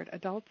isn't shared,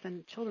 adults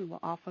and children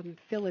will often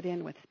fill it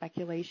in with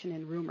speculation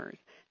and rumors,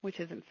 which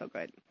isn't so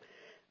good.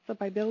 So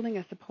by building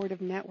a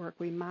supportive network,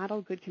 we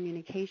model good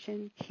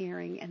communication,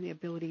 caring, and the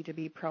ability to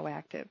be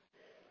proactive.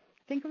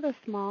 Think of the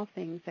small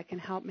things that can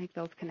help make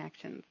those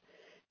connections.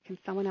 Can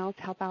someone else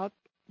help out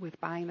with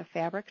buying the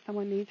fabric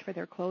someone needs for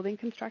their clothing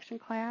construction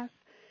class?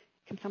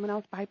 Can someone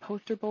else buy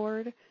poster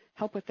board,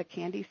 help with the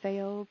candy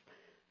sales,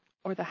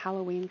 or the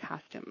Halloween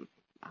costumes?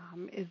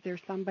 Is there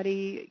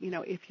somebody,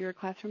 if you're a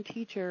classroom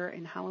teacher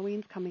and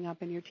Halloween's coming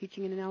up and you're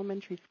teaching in an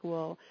elementary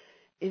school,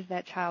 is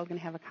that child going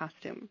to have a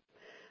costume?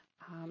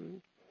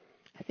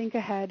 Think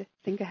ahead,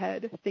 think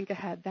ahead, think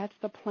ahead. That's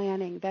the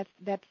planning.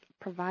 That's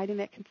providing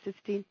that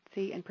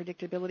consistency and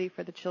predictability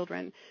for the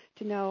children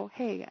to know,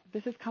 hey,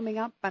 this is coming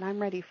up, but I'm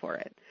ready for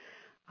it.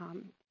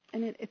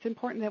 And it's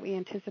important that we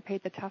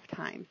anticipate the tough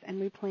times and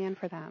we plan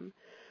for them.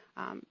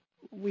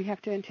 We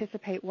have to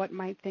anticipate what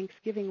might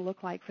Thanksgiving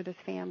look like for this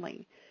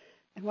family,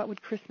 and what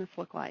would Christmas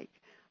look like.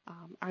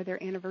 Are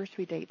there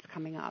anniversary dates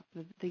coming up,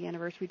 the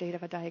anniversary date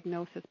of a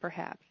diagnosis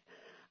perhaps?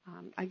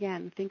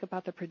 Again, think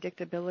about the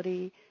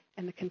predictability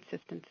and the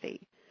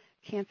consistency.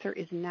 Cancer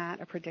is not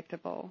a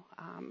predictable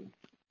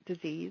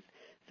disease,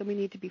 so we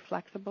need to be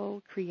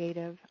flexible,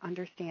 creative,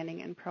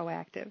 understanding, and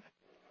proactive.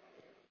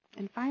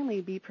 And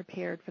finally, be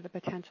prepared for the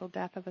potential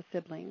death of a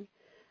sibling.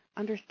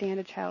 Understand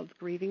a child's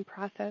grieving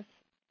process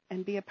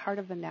and be a part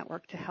of the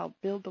network to help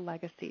build the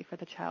legacy for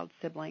the child's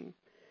sibling.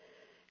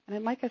 And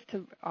I'd like us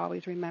to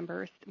always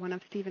remember one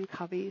of Stephen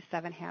Covey's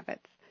 7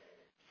 habits.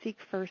 Seek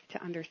first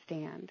to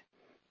understand,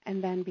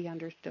 and then be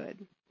understood.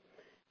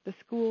 The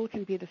school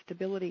can be the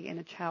stability in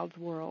a child's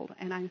world,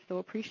 and I'm so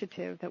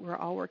appreciative that we're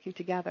all working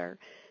together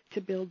to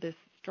build this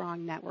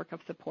strong network of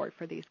support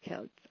for these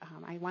kids.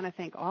 I want to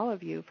thank all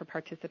of you for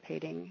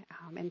participating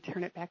and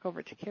turn it back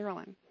over to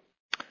Carolyn.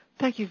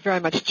 Thank you very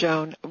much,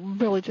 Joan.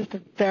 Really just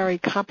a very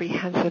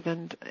comprehensive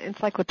and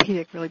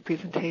encyclopedic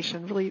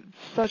presentation. Really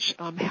such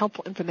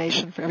helpful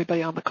information for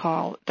everybody on the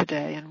call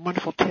today, and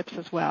wonderful tips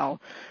as well.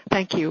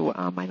 Thank you.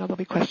 I know there'll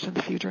be questions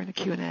for you during the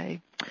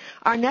Q&A.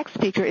 Our next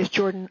speaker is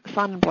Jordan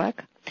Sonnenblick.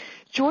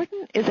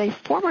 Jordan is a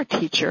former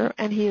teacher,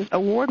 and he is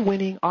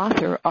award-winning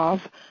author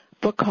of a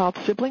book called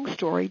Sibling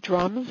Story,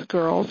 Drums,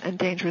 Girls, and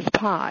Dangerous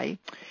Pie.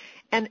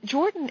 And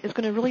Jordan is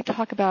going to really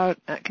talk about,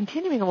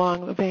 continuing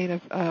along the vein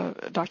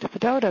of Dr.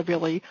 Fedota,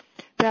 really,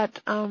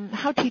 that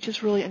how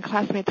teachers really and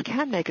classmates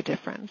can make a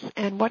difference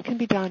and what can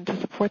be done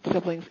to support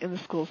siblings in the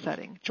school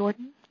setting.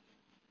 Jordan?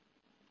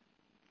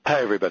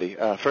 Hi, everybody.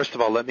 First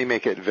of all, let me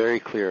make it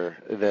very clear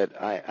that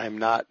I'm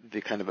not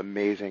the kind of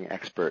amazing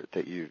expert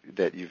that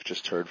you've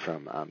just heard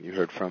from. You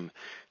heard from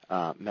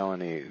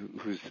Melanie,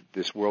 who's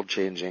this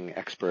world-changing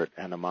expert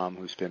and a mom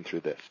who's been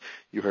through this.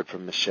 You heard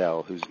from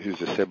Michelle,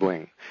 who's a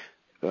sibling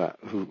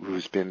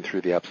who's been through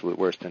the absolute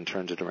worst and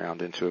turned it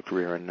around into a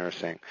career in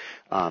nursing.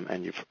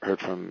 And you've heard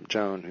from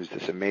Joan, who's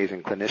this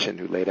amazing clinician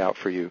who laid out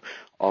for you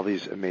all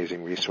these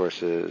amazing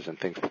resources and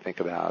things to think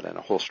about and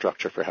a whole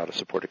structure for how to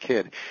support a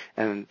kid.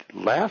 And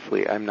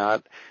lastly, I'm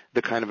not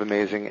the kind of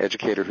amazing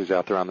educator who's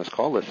out there on this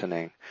call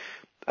listening,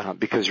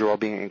 because you're all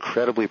being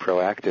incredibly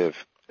proactive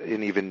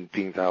in even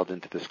being dialed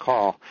into this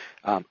call.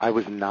 I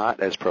was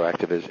not as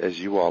proactive as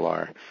you all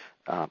are.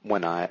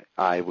 When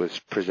I was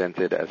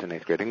presented as an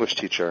 8th grade English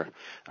teacher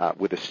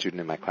with a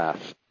student in my class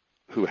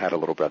who had a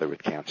little brother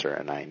with cancer,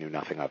 and I knew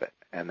nothing of it.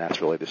 And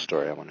that's really the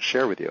story I want to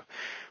share with you.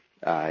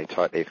 I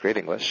taught 8th grade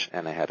English,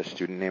 and I had a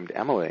student named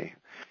Emily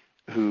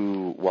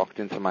who walked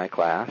into my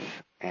class,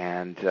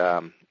 and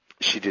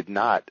she did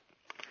not,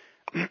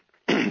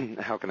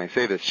 how can I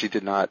say this, she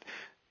did not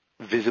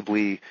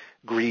visibly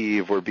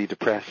grieve or be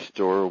depressed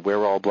or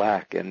wear all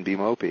black and be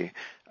mopey.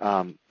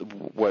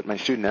 What my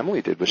student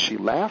Emily did was she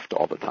laughed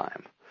all the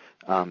time.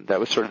 That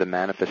was sort of the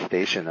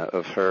manifestation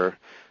of her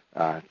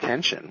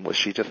tension, was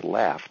she just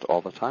laughed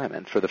all the time.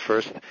 And for the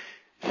first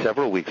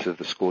several weeks of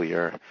the school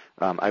year,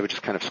 I would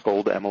just kind of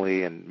scold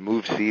Emily and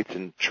move seats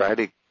and try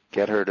to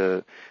get her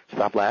to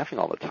stop laughing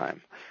all the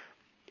time.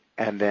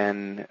 And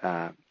then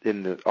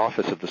in the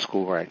office of the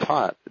school where I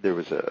taught, there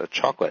was a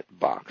chocolate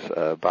box,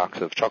 a box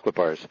of chocolate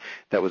bars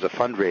that was a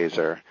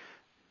fundraiser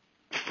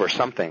for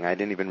something. I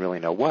didn't even really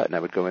know what. And I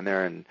would go in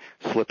there and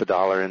slip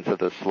 $1 into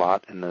the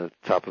slot in the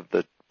top of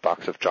the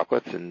box of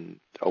chocolates and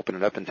open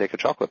it up and take a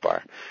chocolate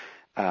bar.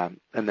 And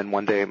then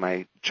one day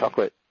my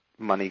chocolate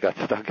money got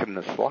stuck in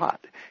the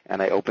slot,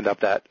 and I opened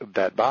up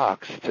that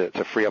box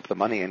to free up the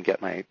money and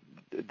get my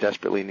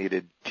desperately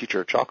needed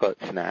teacher chocolate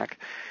snack.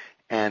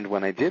 And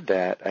when I did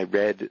that, I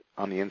read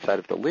on the inside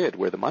of the lid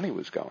where the money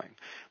was going.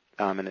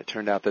 And it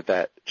turned out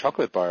that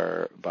chocolate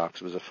bar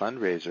box was a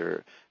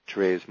fundraiser to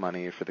raise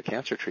money for the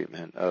cancer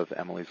treatment of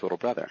Emily's little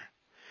brother.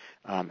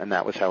 And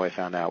that was how I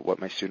found out what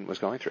my student was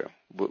going through,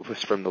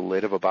 was from the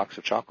lid of a box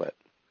of chocolate.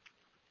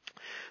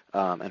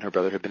 And her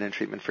brother had been in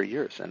treatment for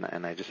years,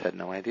 and I just had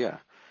no idea.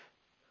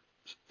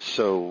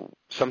 So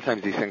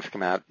sometimes these things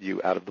come at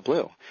you out of the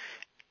blue.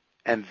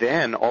 And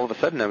then all of a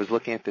sudden I was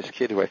looking at this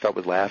kid who I thought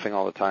was laughing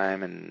all the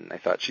time, and I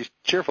thought she's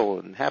cheerful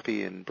and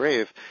happy and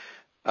brave.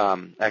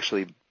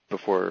 Actually,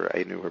 before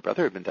I knew her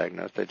brother had been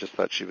diagnosed, I just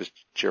thought she was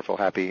cheerful,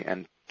 happy,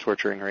 and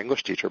torturing her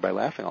English teacher by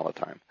laughing all the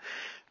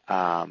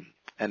time.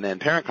 And then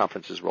parent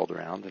conferences rolled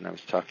around, and I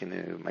was talking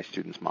to my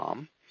student's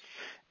mom,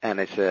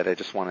 and I said, I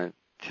just want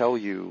to tell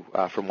you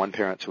from one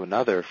parent to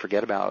another,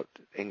 forget about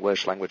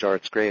English, language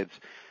arts, grades.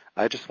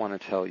 I just want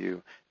to tell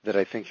you that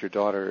I think your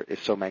daughter is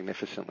so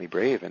magnificently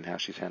brave in how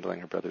she's handling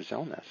her brother's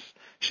illness.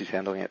 She's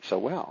handling it so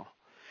well.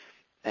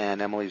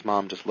 And Emily's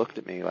mom just looked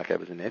at me like I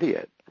was an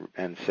idiot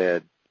and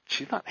said,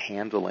 she's not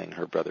handling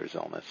her brother's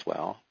illness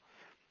well.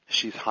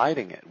 She's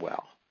hiding it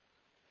well.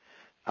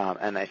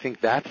 And I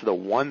think that's the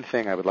one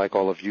thing I would like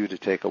all of you to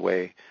take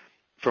away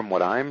from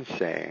what I'm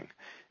saying.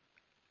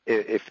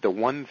 If the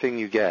one thing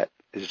you get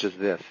is just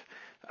this,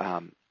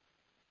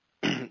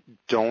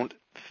 don't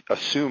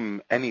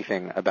assume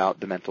anything about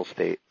the mental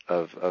state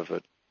of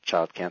a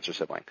child cancer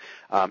sibling.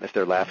 If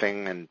they're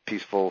laughing and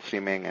peaceful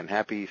seeming and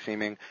happy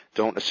seeming,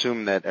 don't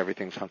assume that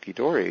everything's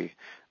hunky-dory,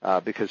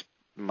 because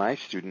my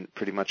student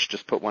pretty much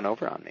just put one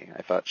over on me.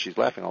 I thought, she's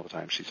laughing all the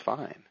time, she's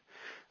fine.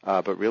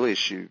 But really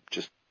she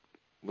just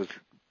was,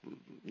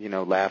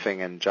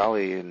 laughing and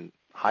jolly and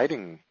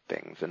hiding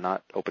things and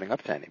not opening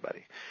up to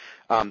anybody.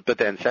 But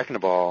then second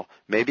of all,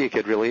 maybe a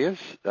kid really is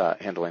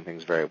handling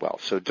things very well.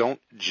 So don't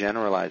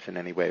generalize in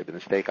any way. The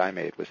mistake I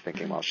made was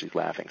thinking, well, she's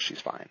laughing,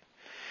 she's fine.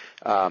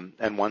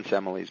 And once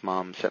Emily's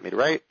mom set me to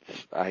rights,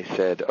 I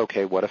said,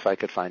 okay, what if I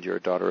could find your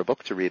daughter a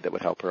book to read that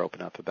would help her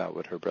open up about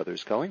what her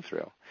brother's going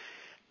through?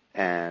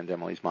 And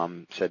Emily's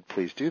mom said,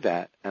 please do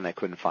that, and I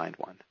couldn't find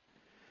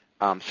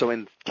one. So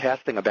in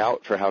casting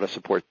about for how to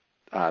support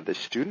this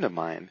student of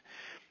mine,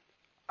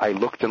 I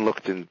looked and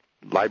looked in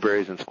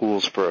libraries and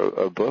schools for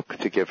a book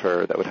to give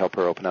her that would help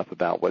her open up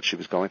about what she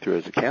was going through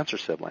as a cancer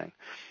sibling.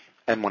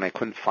 And when I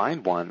couldn't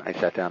find one, I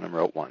sat down and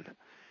wrote one.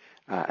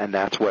 And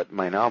that's what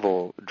my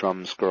novel,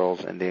 Drums,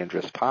 Girls, and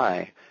Dangerous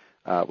Pie,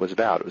 was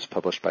about. It was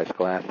published by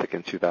Scholastic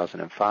in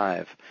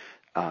 2005,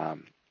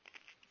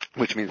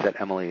 which means that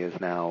Emily is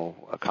now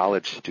a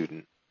college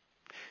student,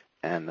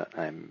 and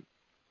I'm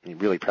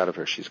really proud of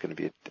her. She's going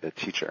to be a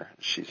teacher.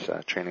 She's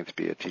training to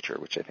be a teacher,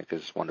 which I think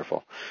is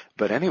wonderful.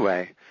 But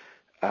anyway,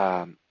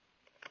 I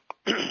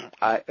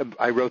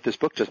wrote this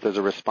book just as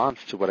a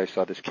response to what I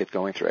saw this kid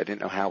going through. I didn't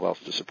know how else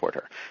to support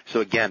her. So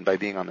again, by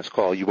being on this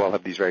call, you all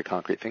have these very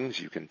concrete things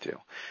you can do.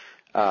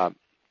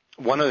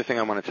 One other thing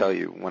I want to tell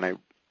you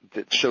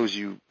that shows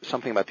you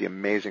something about the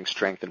amazing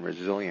strength and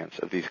resilience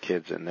of these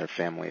kids and their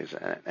families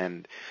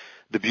and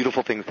the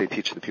beautiful things they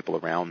teach the people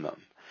around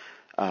them.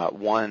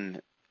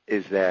 One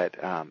is that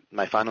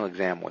my final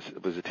exam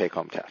was a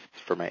take-home test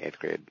for my 8th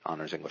grade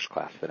honors English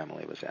class that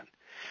Emily was in.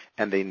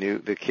 And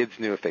the kids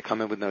knew if they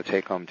come in with no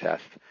take-home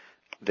test,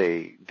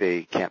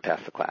 they can't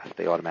pass the class.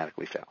 They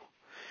automatically fail.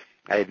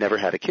 I had never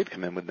had a kid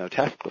come in with no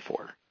test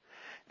before.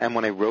 And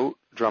when I wrote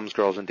Drums,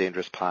 Girls, and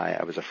Dangerous Pie,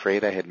 I was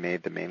afraid I had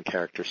made the main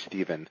character,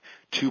 Stephen,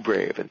 too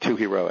brave and too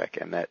heroic,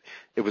 and that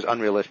it was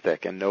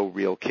unrealistic and no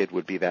real kid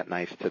would be that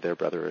nice to their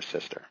brother or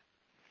sister.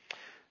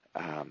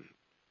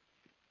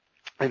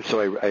 And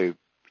so I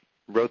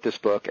wrote this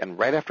book, and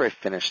right after I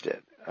finished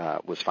it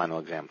was final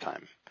exam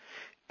time.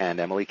 And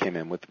Emily came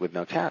in with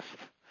no test.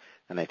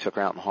 And I took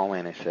her out in the hallway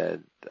and I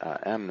said,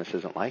 Em, this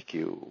isn't like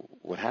you.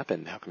 What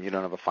happened? How come you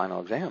don't have a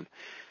final exam?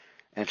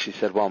 And she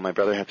said, well, my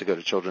brother had to go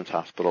to Children's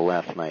Hospital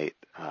last night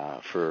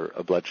for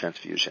a blood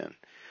transfusion,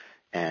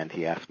 and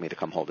he asked me to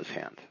come hold his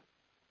hand.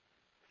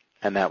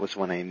 And that was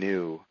when I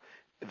knew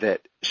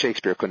that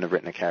Shakespeare couldn't have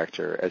written a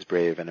character as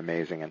brave and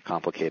amazing and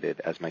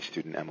complicated as my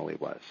student Emily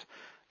was.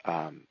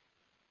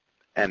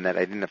 And that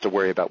I didn't have to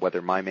worry about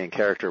whether my main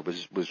character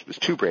was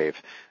too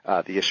brave.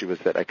 The issue was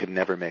that I could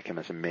never make him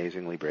as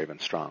amazingly brave and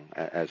strong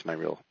as my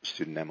real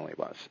student Emily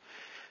was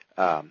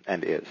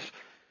and is.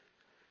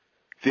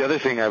 The other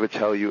thing I would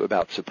tell you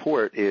about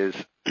support is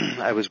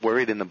I was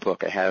worried in the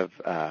book.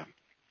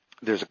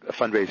 There's a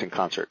fundraising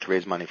concert to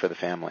raise money for the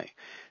family,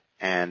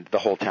 and the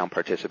whole town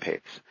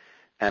participates.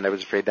 And I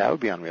was afraid that would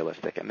be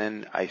unrealistic. And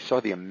then I saw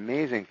the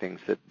amazing things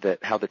that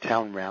how the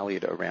town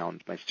rallied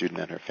around my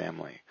student and her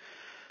family.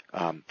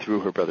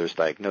 Through her brother's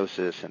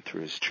diagnosis and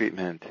through his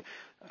treatment.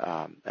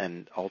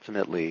 And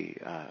ultimately,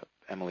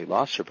 Emily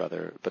lost her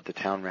brother, but the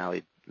town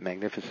rallied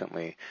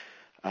magnificently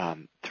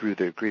through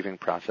the grieving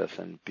process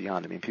and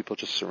beyond. I mean, people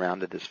just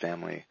surrounded this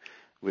family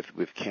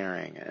with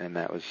caring, and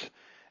that was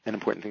an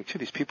important thing, too.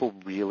 These people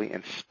really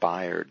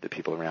inspired the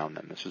people around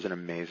them. This was an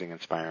amazing,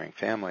 inspiring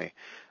family,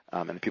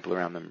 and the people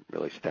around them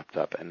really stepped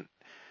up. And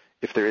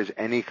if there is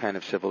any kind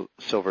of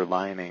silver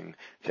lining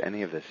to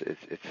any of this,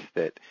 it's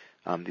that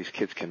these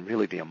kids can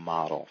really be a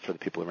model for the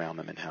people around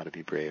them and how to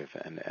be brave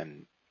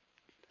and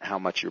how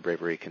much your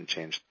bravery can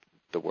change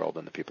the world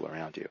and the people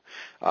around you.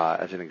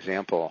 As an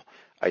example,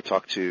 I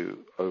talked to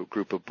a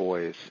group of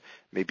boys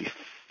maybe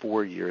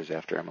 4 years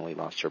after Emily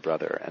lost her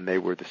brother, and they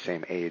were the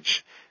same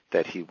age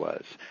that he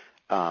was.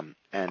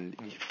 And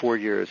 4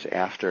 years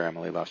after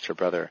Emily lost her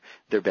brother,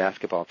 their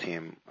basketball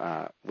team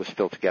was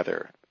still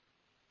together,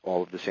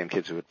 all of the same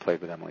kids who had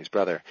played with Emily's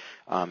brother,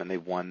 and they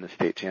won the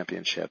state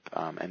championship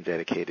and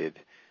dedicated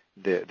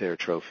their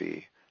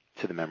trophy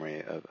to the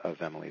memory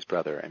of Emily's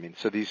brother. I mean,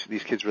 so these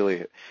kids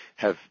really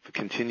have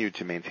continued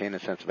to maintain a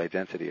sense of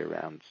identity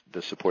around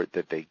the support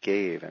that they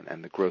gave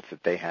and the growth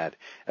that they had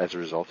as a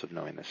result of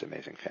knowing this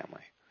amazing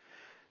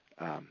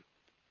family.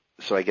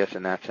 So I guess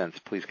in that sense,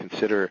 please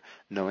consider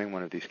knowing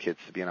one of these kids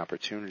to be an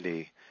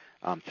opportunity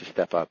to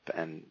step up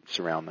and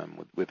surround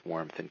them with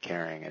warmth and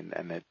caring,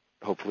 and that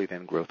hopefully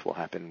then growth will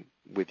happen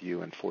with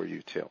you and for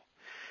you too.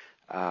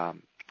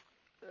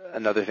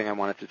 Another thing I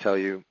wanted to tell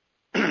you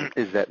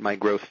is that my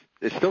growth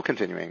is still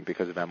continuing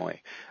because of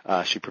Emily.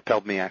 She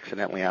propelled me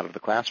accidentally out of the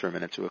classroom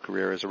and into a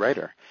career as a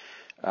writer.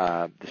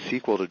 The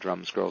sequel to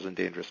Drums, Girls, and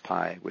Dangerous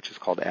Pie, which is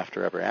called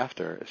After Ever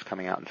After, is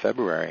coming out in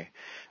February,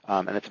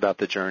 and it's about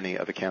the journey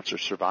of a cancer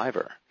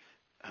survivor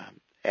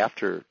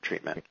after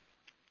treatment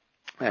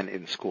and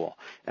in school.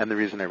 And the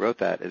reason I wrote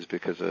that is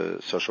because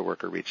a social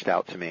worker reached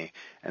out to me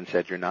and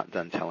said, "You're not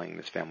done telling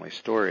this family's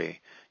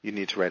story. You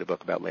need to write a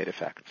book about late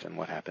effects and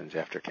what happens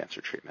after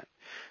cancer treatment."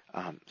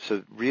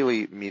 So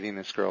really, meeting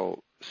this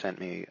girl sent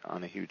me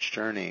on a huge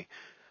journey,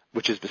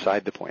 which is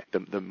beside the point.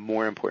 The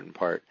more important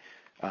part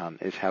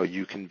is how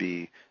you can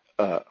be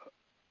a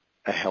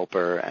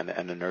helper and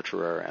a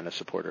nurturer and a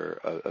supporter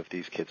of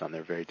these kids on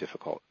their very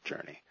difficult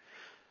journey.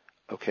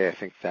 Okay, I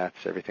think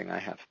that's everything I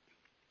have.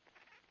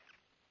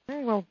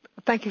 Very well.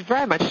 Thank you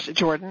very much,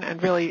 Jordan,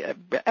 and really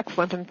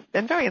excellent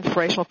and very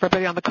inspirational for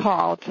everybody on the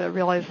call to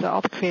realize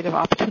all the creative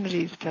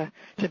opportunities to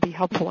be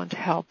helpful and to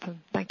help.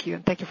 And thank you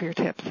for your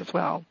tips as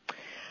well.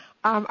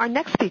 Our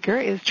next speaker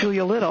is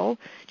Julia Little.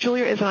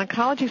 Julia is an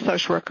oncology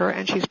social worker,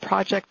 and she's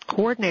project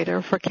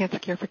coordinator for Cancer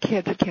Care for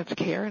Kids at Cancer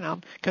Care, and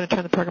I'm going to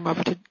turn the program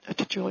over to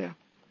Julia.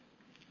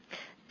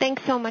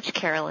 Thanks so much,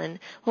 Carolyn.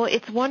 Well,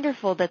 it's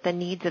wonderful that the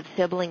needs of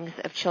siblings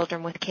of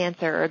children with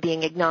cancer are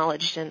being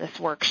acknowledged in this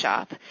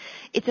workshop.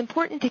 It's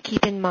important to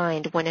keep in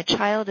mind when a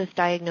child is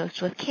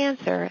diagnosed with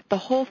cancer, the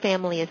whole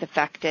family is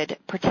affected,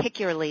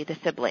 particularly the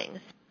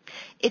siblings.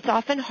 It's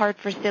often hard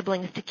for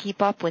siblings to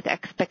keep up with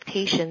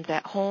expectations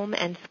at home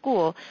and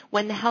school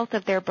when the health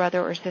of their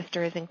brother or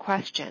sister is in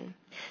question.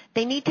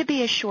 They need to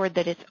be assured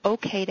that it's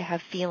okay to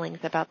have feelings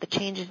about the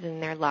changes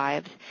in their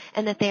lives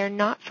and that they are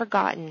not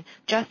forgotten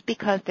just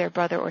because their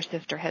brother or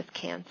sister has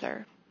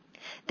cancer.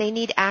 They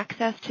need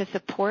access to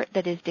support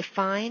that is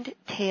defined,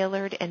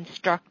 tailored, and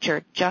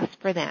structured just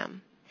for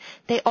them.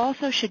 They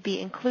also should be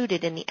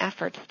included in the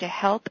efforts to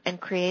help and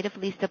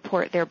creatively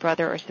support their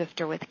brother or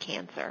sister with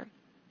cancer.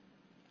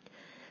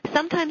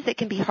 Sometimes it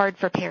can be hard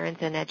for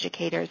parents and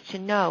educators to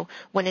know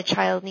when a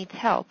child needs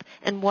help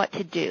and what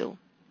to do.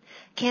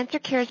 Cancer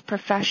Care's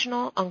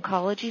professional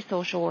oncology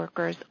social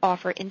workers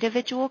offer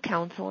individual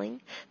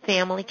counseling,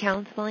 family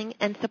counseling,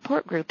 and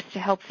support groups to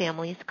help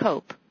families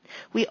cope.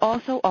 We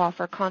also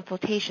offer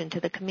consultation to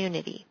the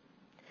community.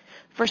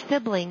 For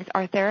siblings,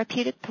 our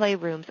therapeutic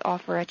playrooms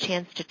offer a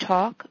chance to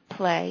talk,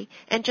 play,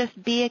 and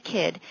just be a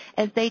kid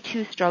as they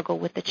too struggle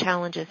with the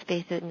challenges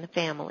facing the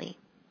family.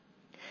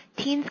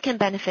 Teens can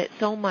benefit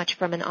so much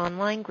from an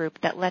online group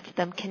that lets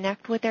them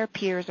connect with their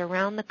peers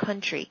around the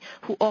country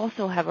who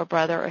also have a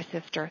brother or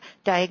sister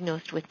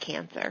diagnosed with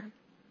cancer.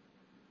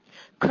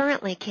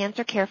 Currently,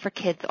 Cancer Care for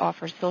Kids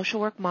offers social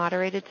work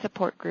moderated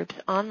support groups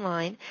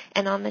online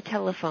and on the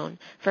telephone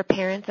for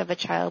parents of a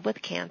child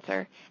with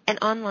cancer and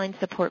online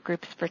support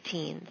groups for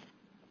teens.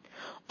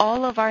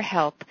 All of our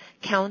help,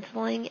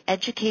 counseling,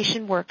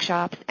 education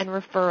workshops, and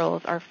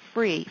referrals are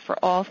free for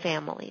all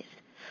families.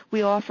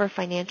 We offer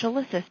financial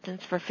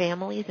assistance for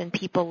families and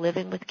people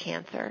living with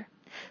cancer.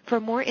 For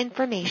more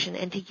information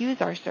and to use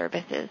our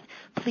services,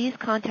 please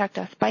contact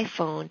us by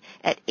phone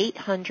at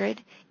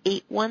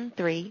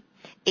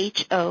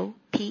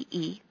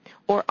 800-813-HOPE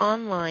or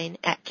online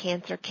at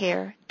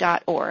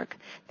cancercare.org.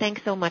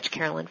 Thanks so much,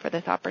 Carolyn, for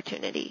this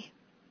opportunity.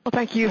 Well,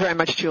 thank you very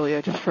much,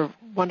 Julia, just for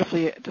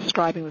wonderfully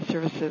describing the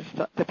services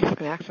that people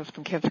can access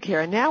from Cancer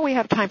Care. And now we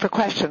have time for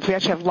questions. We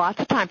actually have lots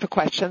of time for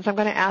questions. I'm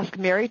going to ask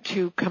Mary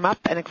to come up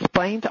and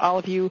explain to all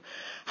of you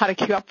how to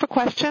queue up for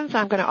questions.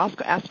 I'm going to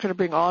also ask her to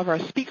bring all of our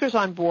speakers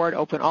on board,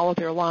 open all of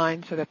their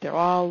lines so that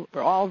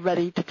we're all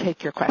ready to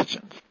take your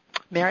questions.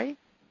 Mary?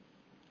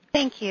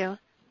 Thank you.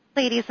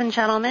 Ladies and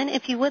gentlemen,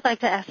 if you would like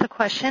to ask a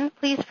question,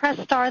 please press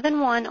star then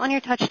 1 on your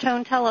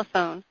touch-tone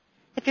telephone.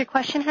 If your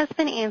question has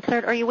been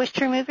answered or you wish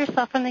to remove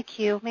yourself from the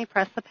queue, you may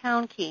press the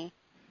pound key.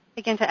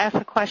 Again, to ask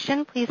a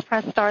question, please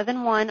press star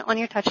then 1 on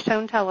your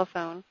touch-tone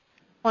telephone.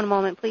 One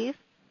moment, please.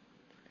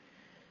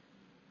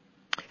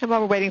 And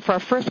while we're waiting for our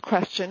first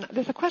question,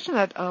 there's a question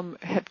that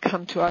had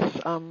come to us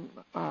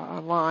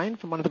online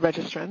from one of the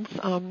registrants.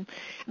 And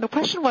the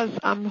question was,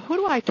 who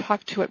do I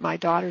talk to at my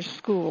daughter's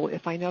school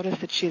if I notice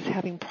that she is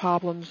having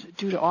problems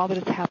due to all that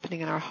is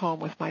happening in our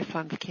home with my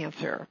son's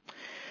cancer?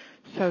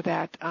 So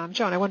that,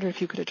 Joan, I wonder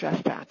if you could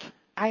address that.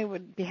 I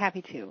would be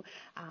happy to.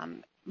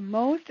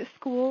 Most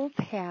schools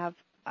have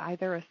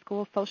either a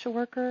school social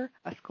worker,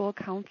 a school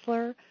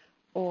counselor,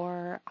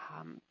 or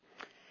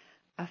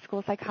a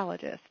school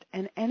psychologist,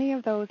 and any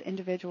of those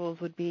individuals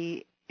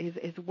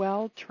is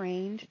well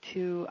trained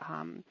to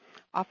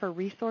offer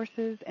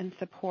resources and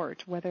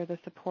support, whether the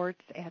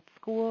support's at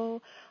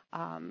school,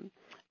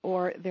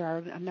 or there are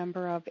a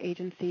number of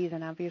agencies,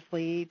 and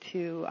obviously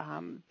to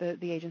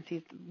the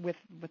agencies with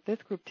this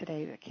group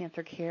today, the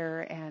Cancer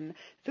Care and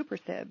Super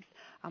SIBS.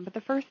 But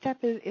the first step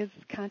is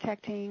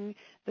contacting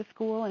the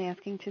school and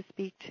asking to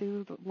speak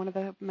to one of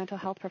the mental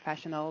health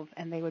professionals,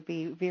 and they would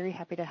be very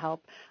happy to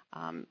help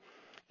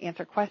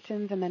answer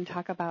questions and then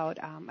talk about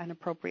an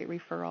appropriate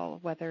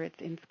referral, whether it's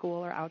in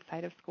school or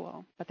outside of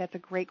school. But that's a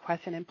great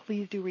question, and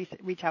please do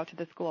reach out to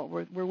the school.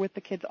 We're with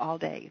the kids all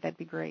day. That'd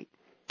be great.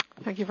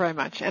 Thank you very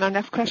much. And our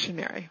next question,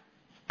 Mary.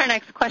 Our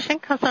next question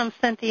comes from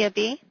Cynthia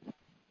B.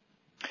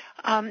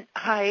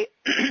 Hi.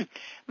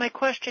 My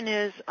question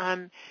is,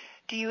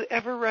 do you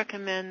ever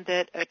recommend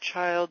that a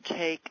child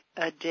take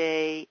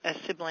a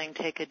sibling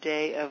take a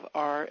day of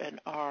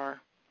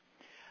R&R?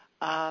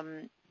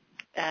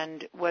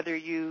 And whether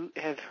you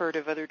have heard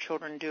of other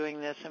children doing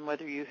this and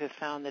whether you have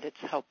found that it's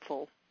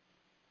helpful.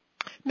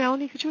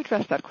 Melanie, could you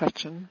address that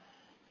question?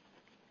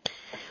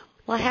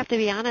 Well, I have to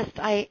be honest,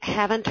 I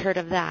haven't heard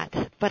of that,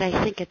 but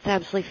I think it's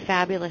absolutely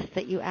fabulous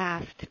that you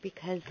asked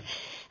because,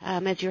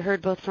 as you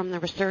heard both from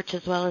the research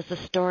as well as the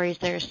stories,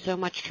 there's so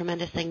much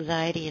tremendous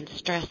anxiety and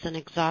stress and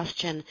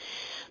exhaustion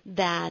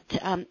that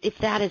if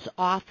that is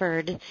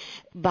offered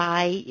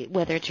by,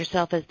 whether it's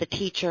yourself as the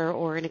teacher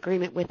or in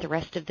agreement with the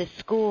rest of the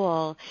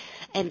school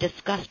and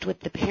discussed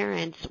with the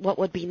parents, what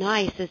would be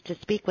nice is to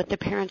speak with the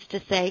parents to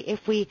say,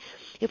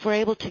 if we're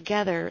able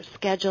together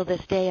schedule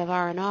this day of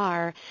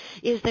R&R,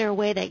 is there a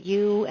way that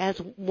you as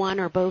one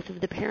or both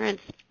of the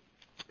parents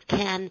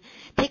can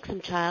take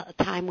some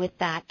time with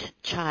that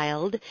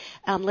child.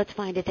 Let's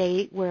find a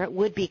day where it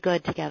would be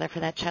good together for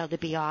that child to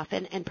be off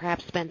and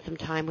perhaps spend some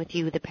time with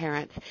you, the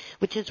parents,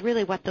 which is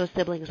really what those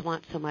siblings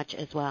want so much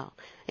as well.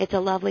 It's a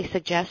lovely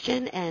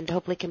suggestion and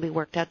hopefully can be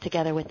worked out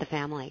together with the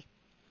family.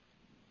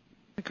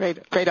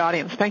 Great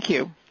audience. Thank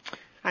you.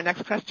 Our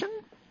next question?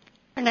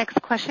 Our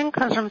next question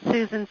comes from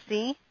Susan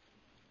C.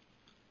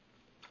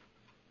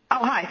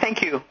 Oh, hi.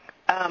 Thank you.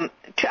 I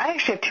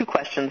actually have two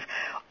questions.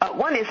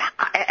 One is,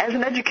 as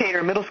an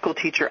educator, middle school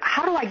teacher,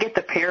 how do I get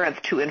the parents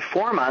to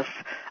inform us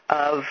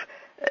of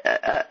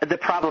the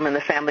problem in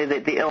the family,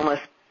 the illness?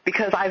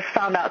 Because I've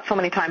found out so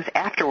many times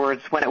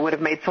afterwards when it would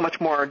have made so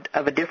much more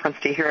of a difference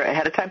to hear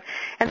ahead of time.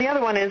 And the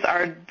other one is,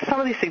 are some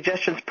of these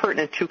suggestions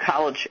pertinent to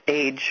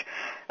college-age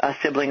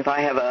siblings?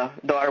 I have a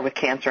daughter with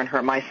cancer,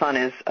 and my son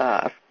is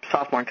a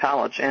sophomore in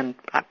college. And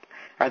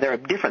are there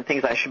different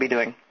things I should be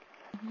doing?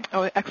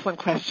 Oh, excellent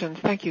questions.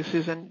 Thank you,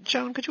 Susan.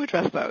 Joan, could you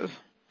address those?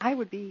 I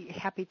would be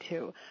happy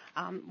to.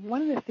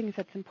 One of the things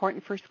that's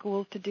important for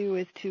schools to do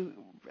is to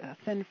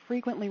send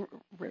frequent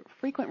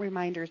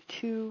reminders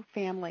to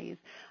families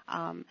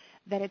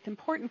that it's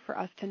important for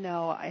us to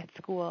know at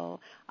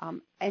school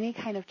any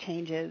kind of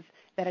changes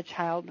that a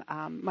child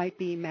might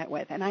be met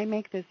with. And I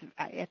make this,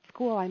 at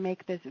school, I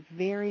make this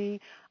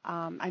very,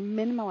 I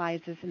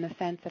minimalize this in the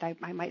sense that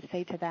I might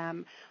say to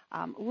them,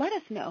 let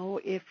us know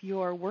if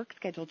your work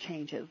schedule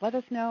changes. Let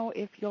us know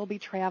if you'll be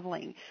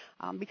traveling.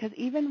 Because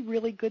even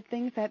really good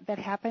things that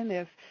happen,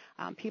 if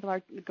people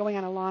are going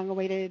on a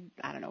long-awaited,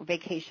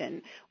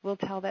 vacation, we'll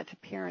tell that to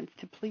parents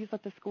to please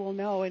let the school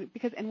know. And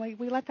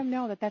we let them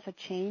know that that's a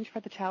change for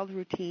the child's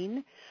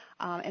routine,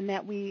 and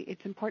that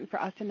it's important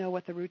for us to know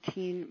what the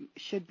routine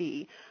should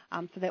be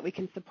so that we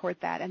can support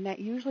that. And that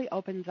usually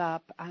opens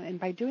up, and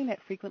by doing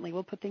that frequently,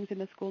 we'll put things in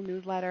the school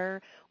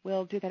newsletter.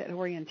 We'll do that at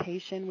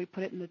orientation. We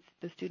put it in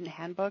the student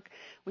handbook.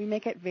 We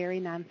make it very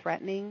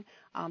non-threatening,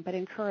 but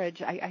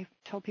encourage. I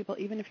tell people,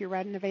 even if you're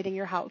renovating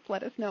your house,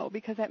 let us know,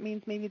 because that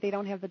means maybe they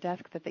don't have the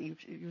desk that they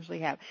usually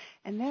have.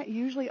 And that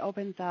usually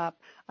opens up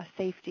a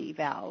safety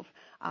valve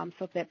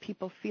so that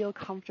people feel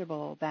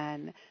comfortable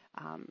then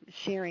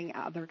sharing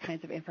other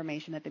kinds of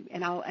information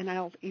and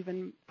I'll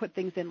even put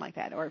things in like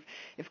that. Or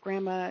if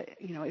grandma,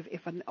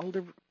 if an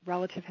older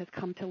relative has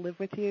come to live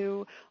with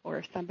you, or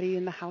if somebody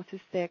in the house is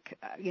sick,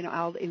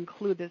 I'll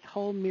include this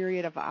whole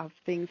myriad of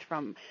things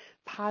from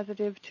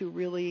positive to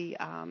really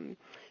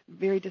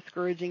very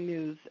discouraging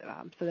news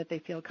so that they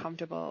feel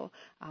comfortable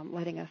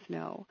letting us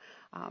know.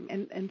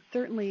 And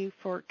certainly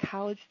for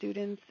college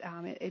students,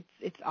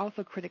 it's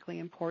also critically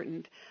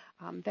important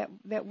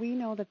that we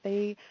know that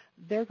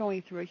they're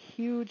going through a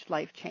huge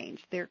life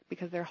change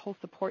because their whole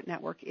support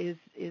network is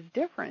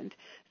different.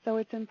 So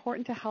it's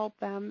important to help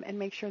them and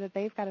make sure that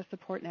they've got a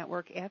support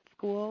network at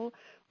school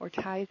or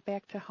ties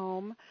back to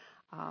home.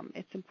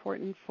 It's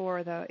important for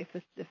if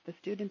the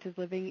student is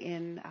living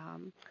in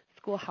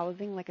school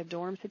housing, like a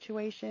dorm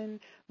situation,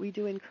 we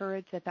do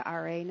encourage that the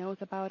RA knows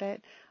about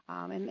it,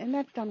 and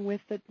that's done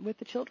with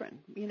the children,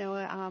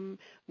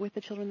 with the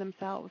children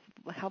themselves,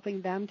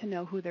 helping them to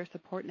know who their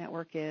support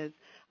network is,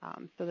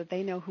 so that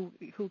they know who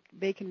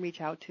they can reach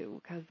out to,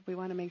 because we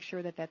want to make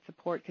sure that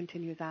support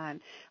continues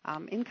on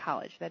in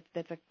college.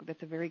 That's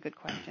a very good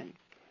question.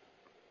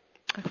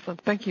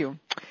 Excellent. Thank you.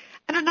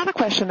 And another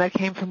question that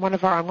came from one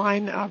of our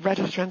online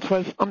registrants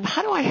was,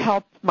 how do I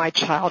help my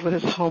child with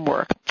his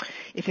homework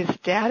if his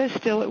dad is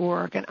still at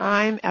work and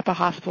I'm at the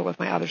hospital with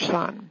my other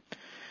son?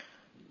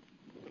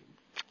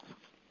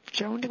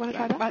 Joan, do you want to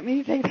try that? Want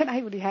me to take that?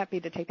 I would be happy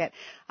to take that.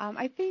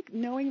 I think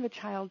knowing the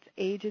child's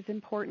age is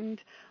important,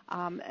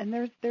 and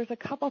there's a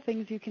couple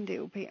things you can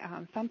do.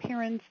 Some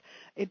parents,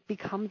 it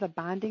becomes a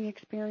bonding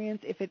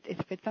experience if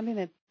it's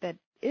something that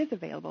is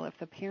available. If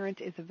the parent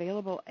is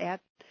available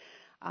at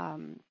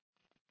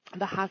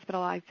the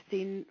hospital, I've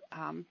seen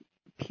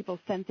people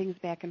send things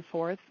back and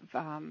forth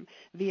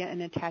via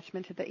an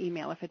attachment to the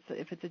email. If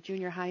it's a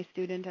junior high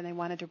student and they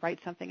wanted to write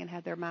something and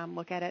have their mom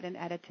look at it and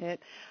edit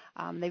it,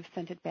 they've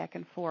sent it back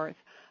and forth.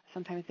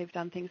 Sometimes they've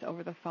done things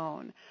over the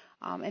phone.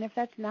 And if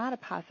that's not a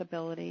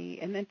possibility,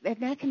 and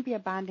that can be a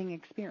bonding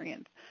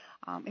experience.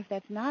 If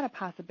that's not a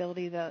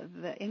possibility,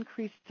 the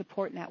increased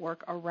support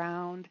network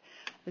around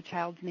the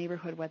child's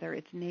neighborhood, whether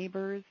it's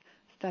neighbors,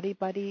 study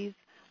buddies,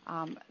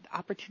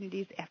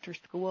 opportunities after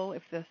school,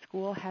 if the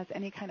school has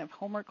any kind of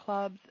homework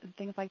clubs and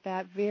things like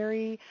that,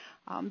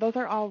 those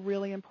are all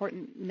really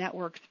important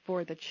networks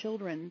for the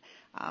children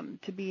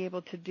to be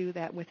able to do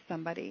that with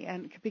somebody.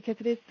 And because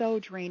it is so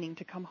draining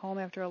to come home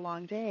after a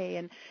long day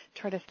and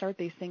try to start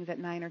these things at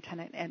 9 or 10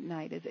 at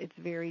night, it's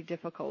very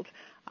difficult.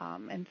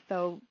 And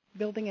so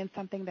building in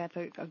something that's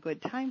a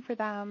good time for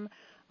them,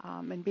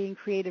 and being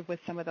creative with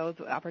some of those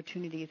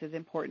opportunities is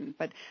important.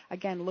 But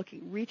again,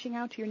 reaching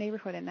out to your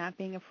neighborhood and not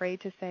being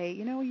afraid to say,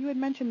 you had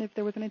mentioned if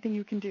there was anything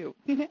you can do.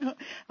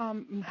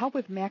 Help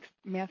with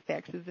math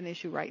backs is an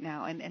issue right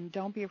now, and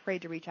don't be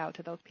afraid to reach out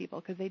to those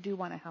people because they do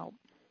want to help.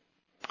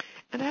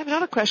 And I have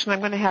another question I'm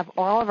going to have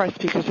all of our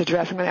speakers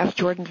address. I'm going to ask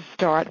Jordan to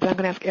start, then I'm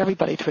going to ask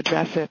everybody to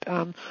address it.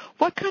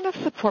 What kind of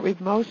support would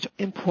be most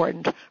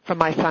important from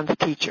my son's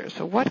teacher?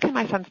 So what can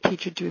my son's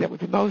teacher do that would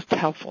be most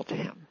helpful to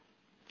him?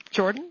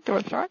 Jordan, do you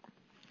want to start?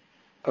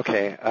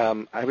 Okay.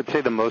 I would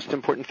say the most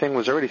important thing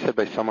was already said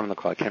by someone on the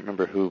call. I can't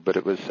remember who, but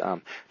it was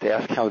they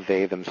ask how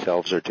they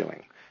themselves are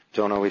doing.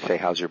 Don't always say,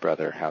 how's your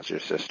brother, how's your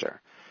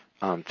sister?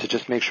 To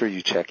just make sure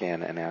you check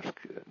in and ask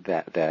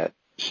that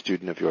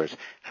student of yours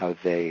how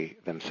they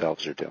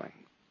themselves are doing.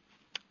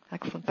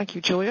 Excellent. Thank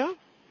you. Julia?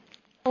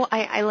 Well,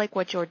 I like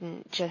what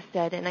Jordan just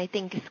said, and I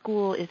think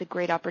school is a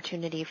great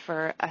opportunity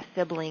for a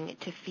sibling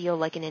to feel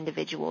like an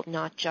individual,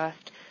 not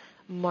just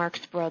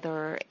Mark's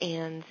brother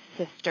and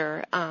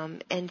sister.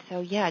 And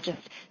so,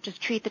 just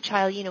treat the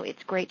child.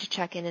 It's great to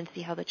check in and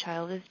see how the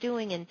child is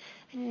doing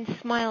and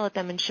smile at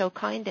them and show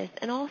kindness,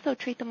 and also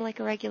treat them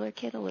like a regular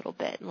kid a little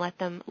bit and let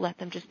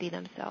them just be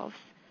themselves.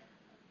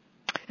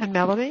 And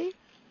Melody?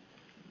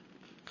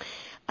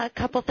 A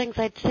couple things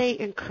I'd say: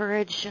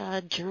 encourage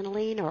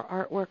journaling or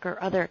artwork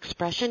or other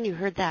expression. You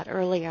heard that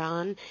earlier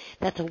on.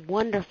 That's a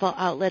wonderful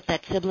outlet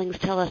that siblings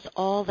tell us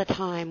all the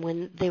time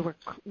when they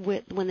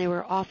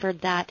were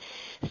offered that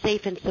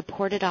safe and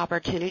supported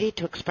opportunity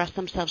to express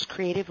themselves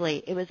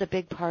creatively. It was a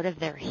big part of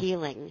their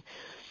healing.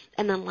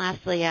 And then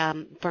lastly,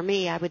 for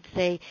me, I would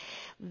say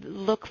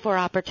look for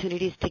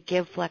opportunities to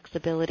give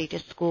flexibility to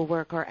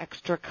schoolwork or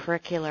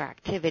extracurricular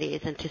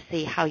activities and to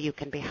see how you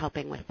can be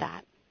helping with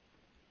that.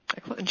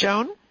 Excellent.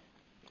 Joan?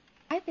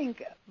 I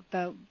think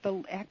the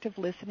active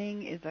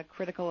listening is a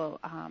critical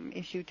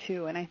issue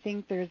too, and I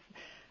think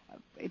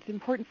it's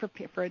important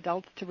for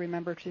adults to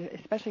remember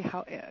especially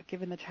how,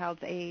 given the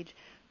child's age,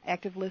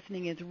 active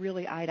listening is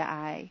really eye to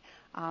eye,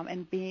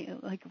 and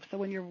so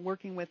when you're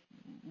working with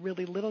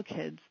really little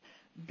kids,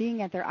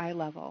 being at their eye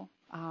level.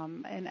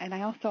 And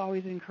I also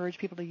always encourage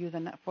people to use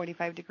a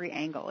 45-degree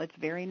angle. It's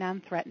very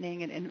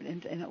non-threatening,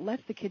 and it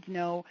lets the kids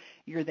know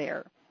you're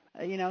there.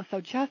 So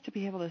just to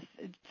be able to,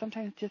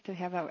 sometimes just to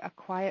have a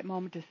quiet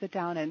moment to sit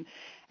down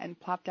and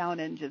plop down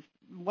and just,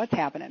 what's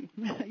happening,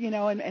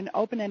 and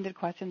open-ended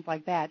questions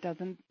like that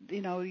doesn't,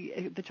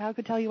 the child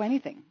could tell you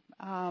anything.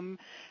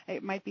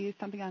 It might be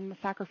something on the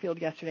soccer field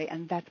yesterday,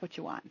 and that's what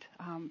you want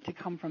to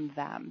come from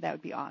them. That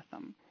would be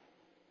awesome.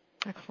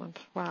 Excellent.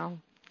 Wow.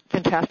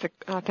 Fantastic.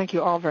 Thank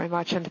you all very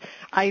much. And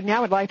I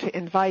now would like to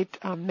invite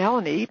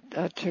Melanie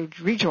to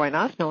rejoin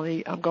us,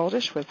 Melanie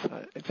Goldish, with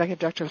Executive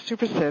Director of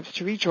SuperSibs,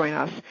 to rejoin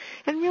us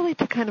and really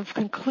to kind of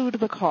conclude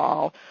the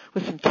call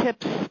with some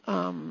tips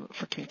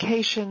for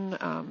communication,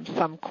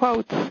 some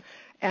quotes,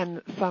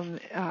 and some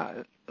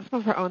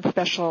of her own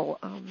special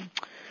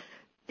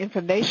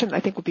information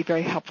I think would be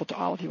very helpful to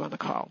all of you on the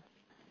call.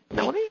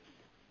 Melanie?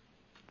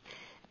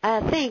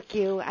 Thank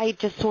you. I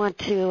just want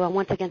to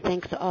once again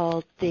thank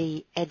all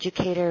the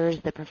educators,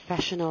 the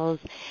professionals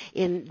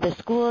in the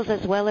schools,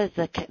 as well as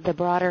the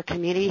broader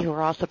community who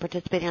are also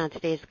participating on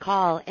today's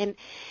call. And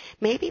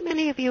maybe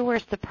many of you were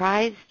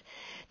surprised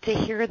to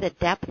hear the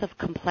depth of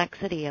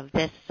complexity of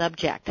this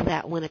subject,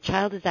 that when a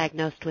child is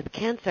diagnosed with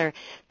cancer,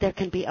 there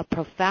can be a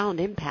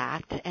profound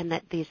impact, and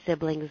that these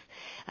siblings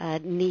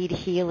need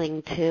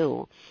healing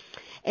too.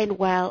 And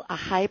while a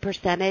high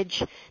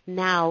percentage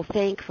now,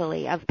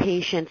 thankfully, of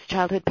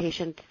childhood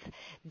patients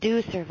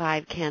do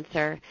survive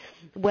cancer,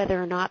 whether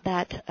or not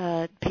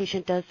that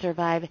patient does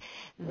survive,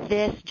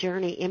 this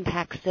journey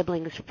impacts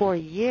siblings for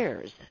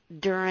years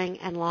during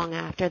and long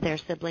after their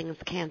siblings'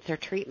 cancer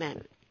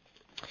treatment.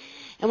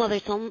 And while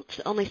there's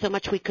only so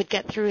much we could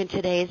get through in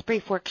today's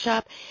brief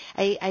workshop,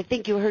 I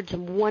think you heard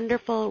some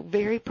wonderful,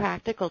 very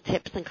practical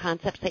tips and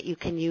concepts that you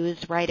can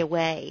use right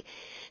away.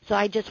 So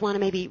I just want to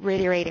maybe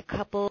reiterate a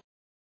couple.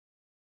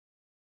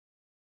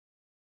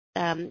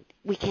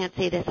 We can't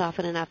say this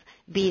often enough.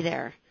 Be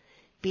there.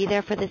 Be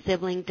there for the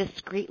sibling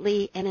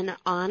discreetly and on an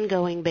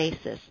ongoing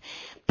basis.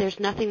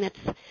 There's nothing that's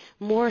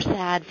more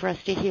sad for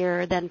us to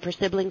hear than for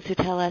siblings who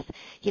tell us,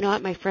 you know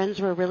what, my friends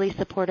were really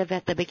supportive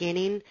at the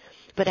beginning,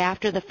 but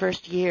after the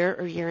first year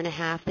or year and a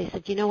half, they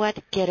said, you know what,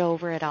 get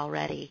over it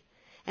already.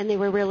 And they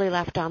were really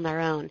left on their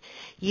own.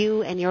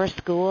 You and your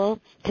school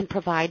can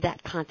provide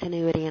that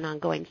continuity and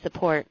ongoing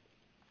support.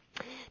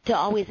 To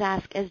always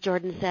ask, as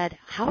Jordan said,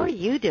 how are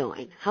you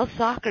doing? How's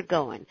soccer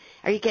going?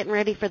 Are you getting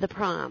ready for the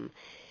prom?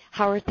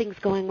 How are things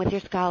going with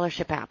your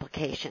scholarship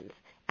applications?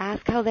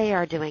 Ask how they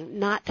are doing,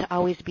 not to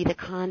always be the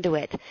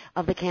conduit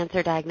of the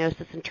cancer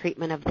diagnosis and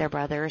treatment of their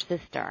brother or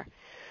sister.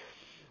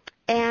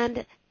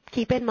 And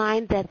keep in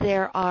mind that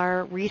there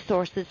are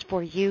resources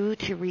for you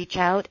to reach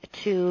out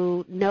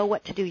to know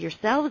what to do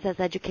yourselves as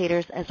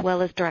educators as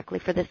well as directly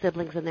for the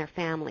siblings and their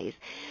families.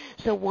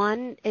 So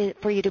one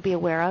for you to be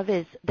aware of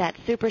is that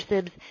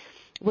SuperSibs,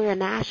 we're a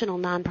national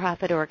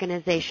nonprofit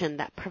organization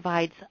that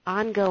provides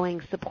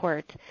ongoing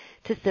support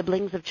to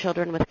siblings of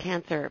children with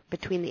cancer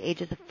between the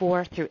ages of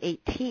 4 through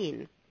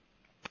 18.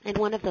 And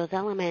one of those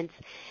elements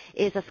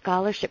is a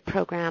scholarship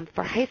program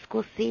for high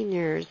school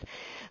seniors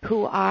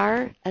who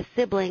are a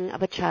sibling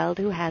of a child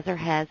who has or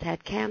has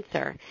had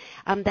cancer.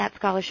 That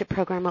scholarship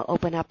program will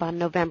open up on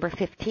November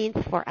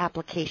 15th for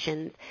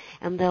applications,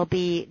 and there'll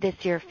be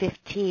this year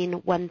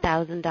 15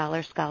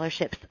 $1,000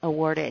 scholarships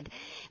awarded.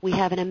 We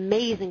have an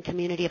amazing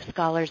community of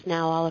scholars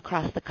now all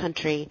across the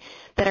country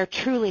that are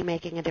truly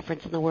making a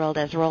difference in the world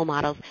as role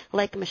models,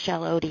 like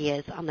Michelle Odie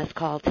is on this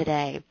call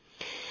today.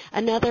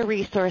 Another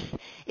resource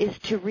is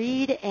to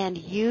read and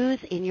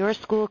use in your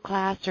school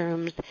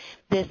classrooms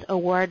this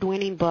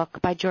award-winning book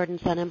by Jordan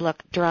Sonnenbluck,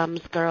 Drums,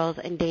 Girls,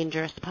 and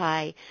Dangerous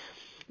Pie.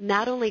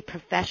 Not only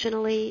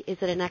professionally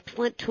is it an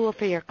excellent tool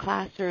for your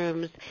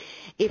classrooms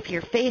if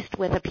you're faced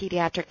with a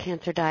pediatric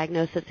cancer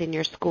diagnosis in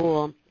your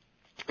school.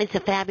 It's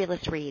a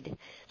fabulous read.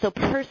 So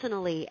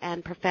personally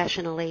and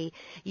professionally,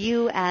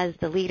 you as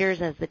the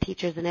leaders, as the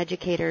teachers and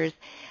educators,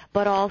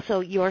 but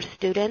also your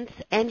students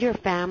and your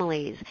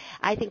families,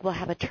 I think will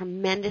have a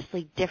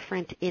tremendously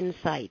different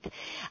insight.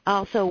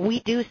 Also,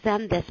 we do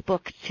send this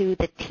book to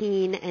the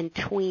teen and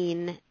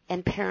tween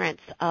and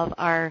parents of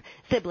our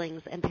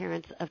siblings and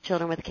parents of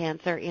children with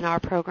cancer in our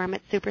program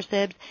at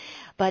SuperSibs,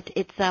 but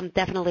it's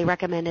definitely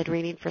recommended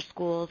reading for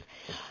schools.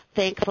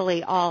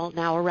 Thankfully, all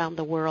now around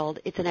the world,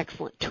 it's an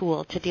excellent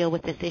tool to deal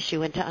with this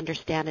issue and to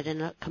understand it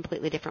in a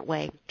completely different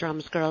way.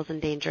 Drums, Girls,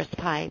 and Dangerous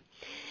Pie.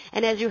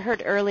 And as you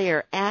heard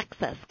earlier,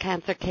 access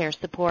cancer care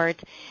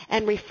support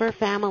and refer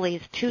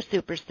families to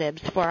SuperSibs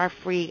for our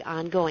free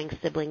ongoing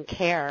sibling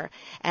care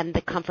and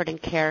the comfort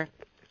and care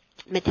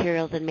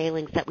materials and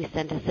mailings that we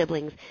send to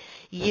siblings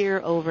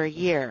year over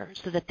year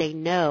so that they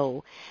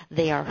know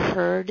they are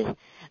heard,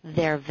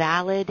 they're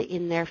valid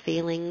in their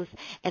feelings,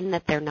 and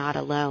that they're not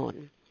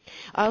alone.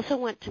 I also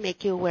want to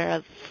make you aware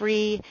of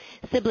free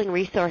sibling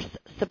resource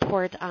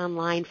support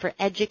online for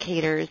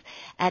educators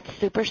at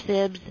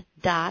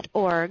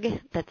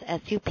supersibs.org. That's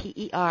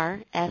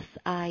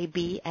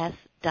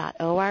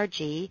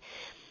supersibs.org.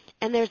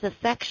 And there's a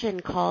section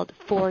called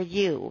For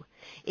You.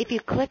 If you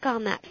click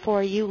on that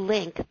For You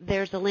link,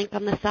 there's a link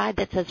on the side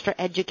that says for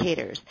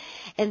educators.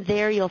 And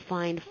there you'll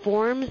find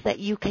forms that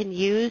you can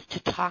use to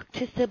talk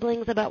to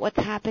siblings about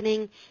what's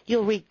happening.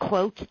 You'll read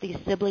quotes, these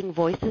sibling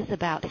voices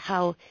about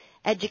how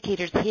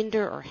educators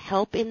hinder or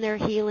help in their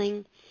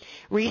healing,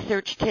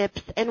 research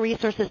tips, and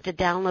resources to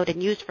download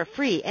and use for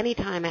free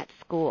anytime at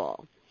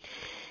school.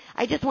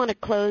 I just want to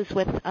close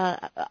with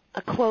a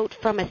quote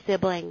from a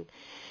sibling,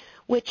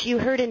 which you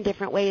heard in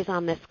different ways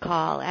on this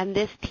call. And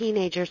this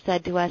teenager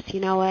said to us, you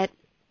know what,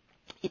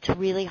 it's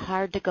really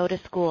hard to go to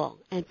school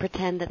and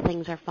pretend that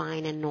things are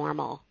fine and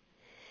normal.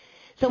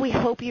 So we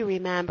hope you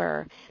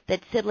remember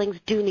that siblings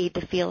do need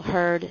to feel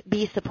heard,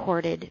 be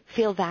supported,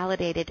 feel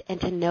validated, and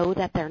to know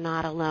that they're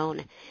not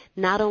alone,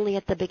 not only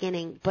at the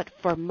beginning, but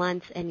for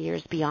months and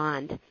years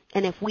beyond.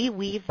 And if we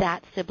weave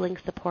that sibling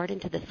support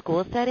into the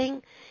school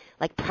setting,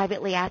 like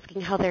privately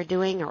asking how they're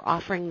doing or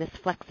offering this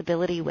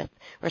flexibility with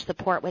or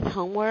support with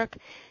homework,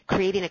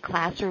 creating a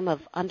classroom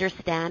of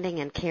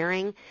understanding and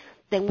caring,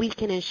 then we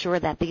can ensure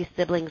that these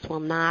siblings will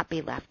not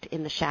be left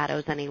in the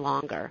shadows any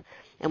longer,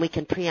 and we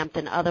can preempt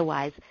an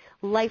otherwise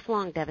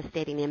lifelong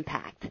devastating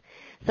impact.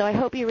 So I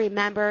hope you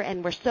remember,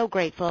 and we're so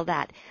grateful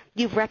that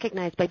you've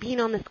recognized by being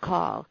on this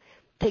call,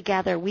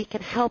 together we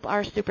can help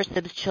our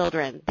SuperSibs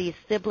children, these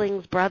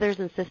siblings, brothers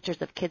and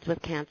sisters of kids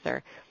with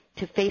cancer,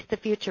 to face the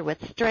future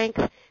with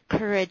strength,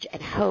 courage,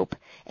 and hope,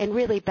 and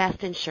really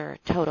best ensure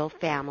total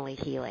family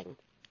healing.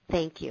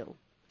 Thank you.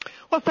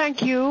 Well,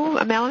 thank you,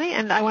 Melanie,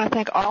 and I want to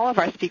thank all of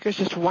our speakers,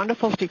 just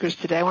wonderful speakers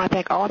today. I want to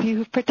thank all of you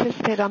who've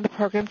participated on the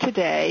program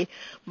today.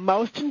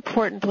 Most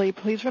importantly,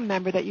 please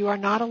remember that you are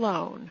not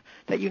alone,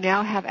 that you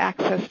now have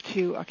access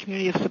to a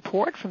community of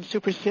support from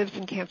SuperSibs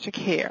and Cancer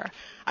Care.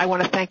 I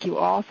want to thank you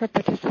all for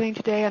participating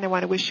today, and I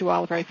want to wish you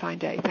all a very fine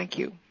day. Thank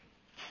you.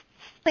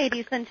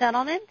 Ladies and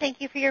gentlemen, thank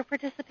you for your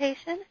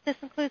participation. This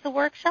concludes the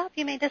workshop.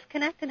 You may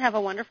disconnect and have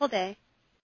a wonderful day.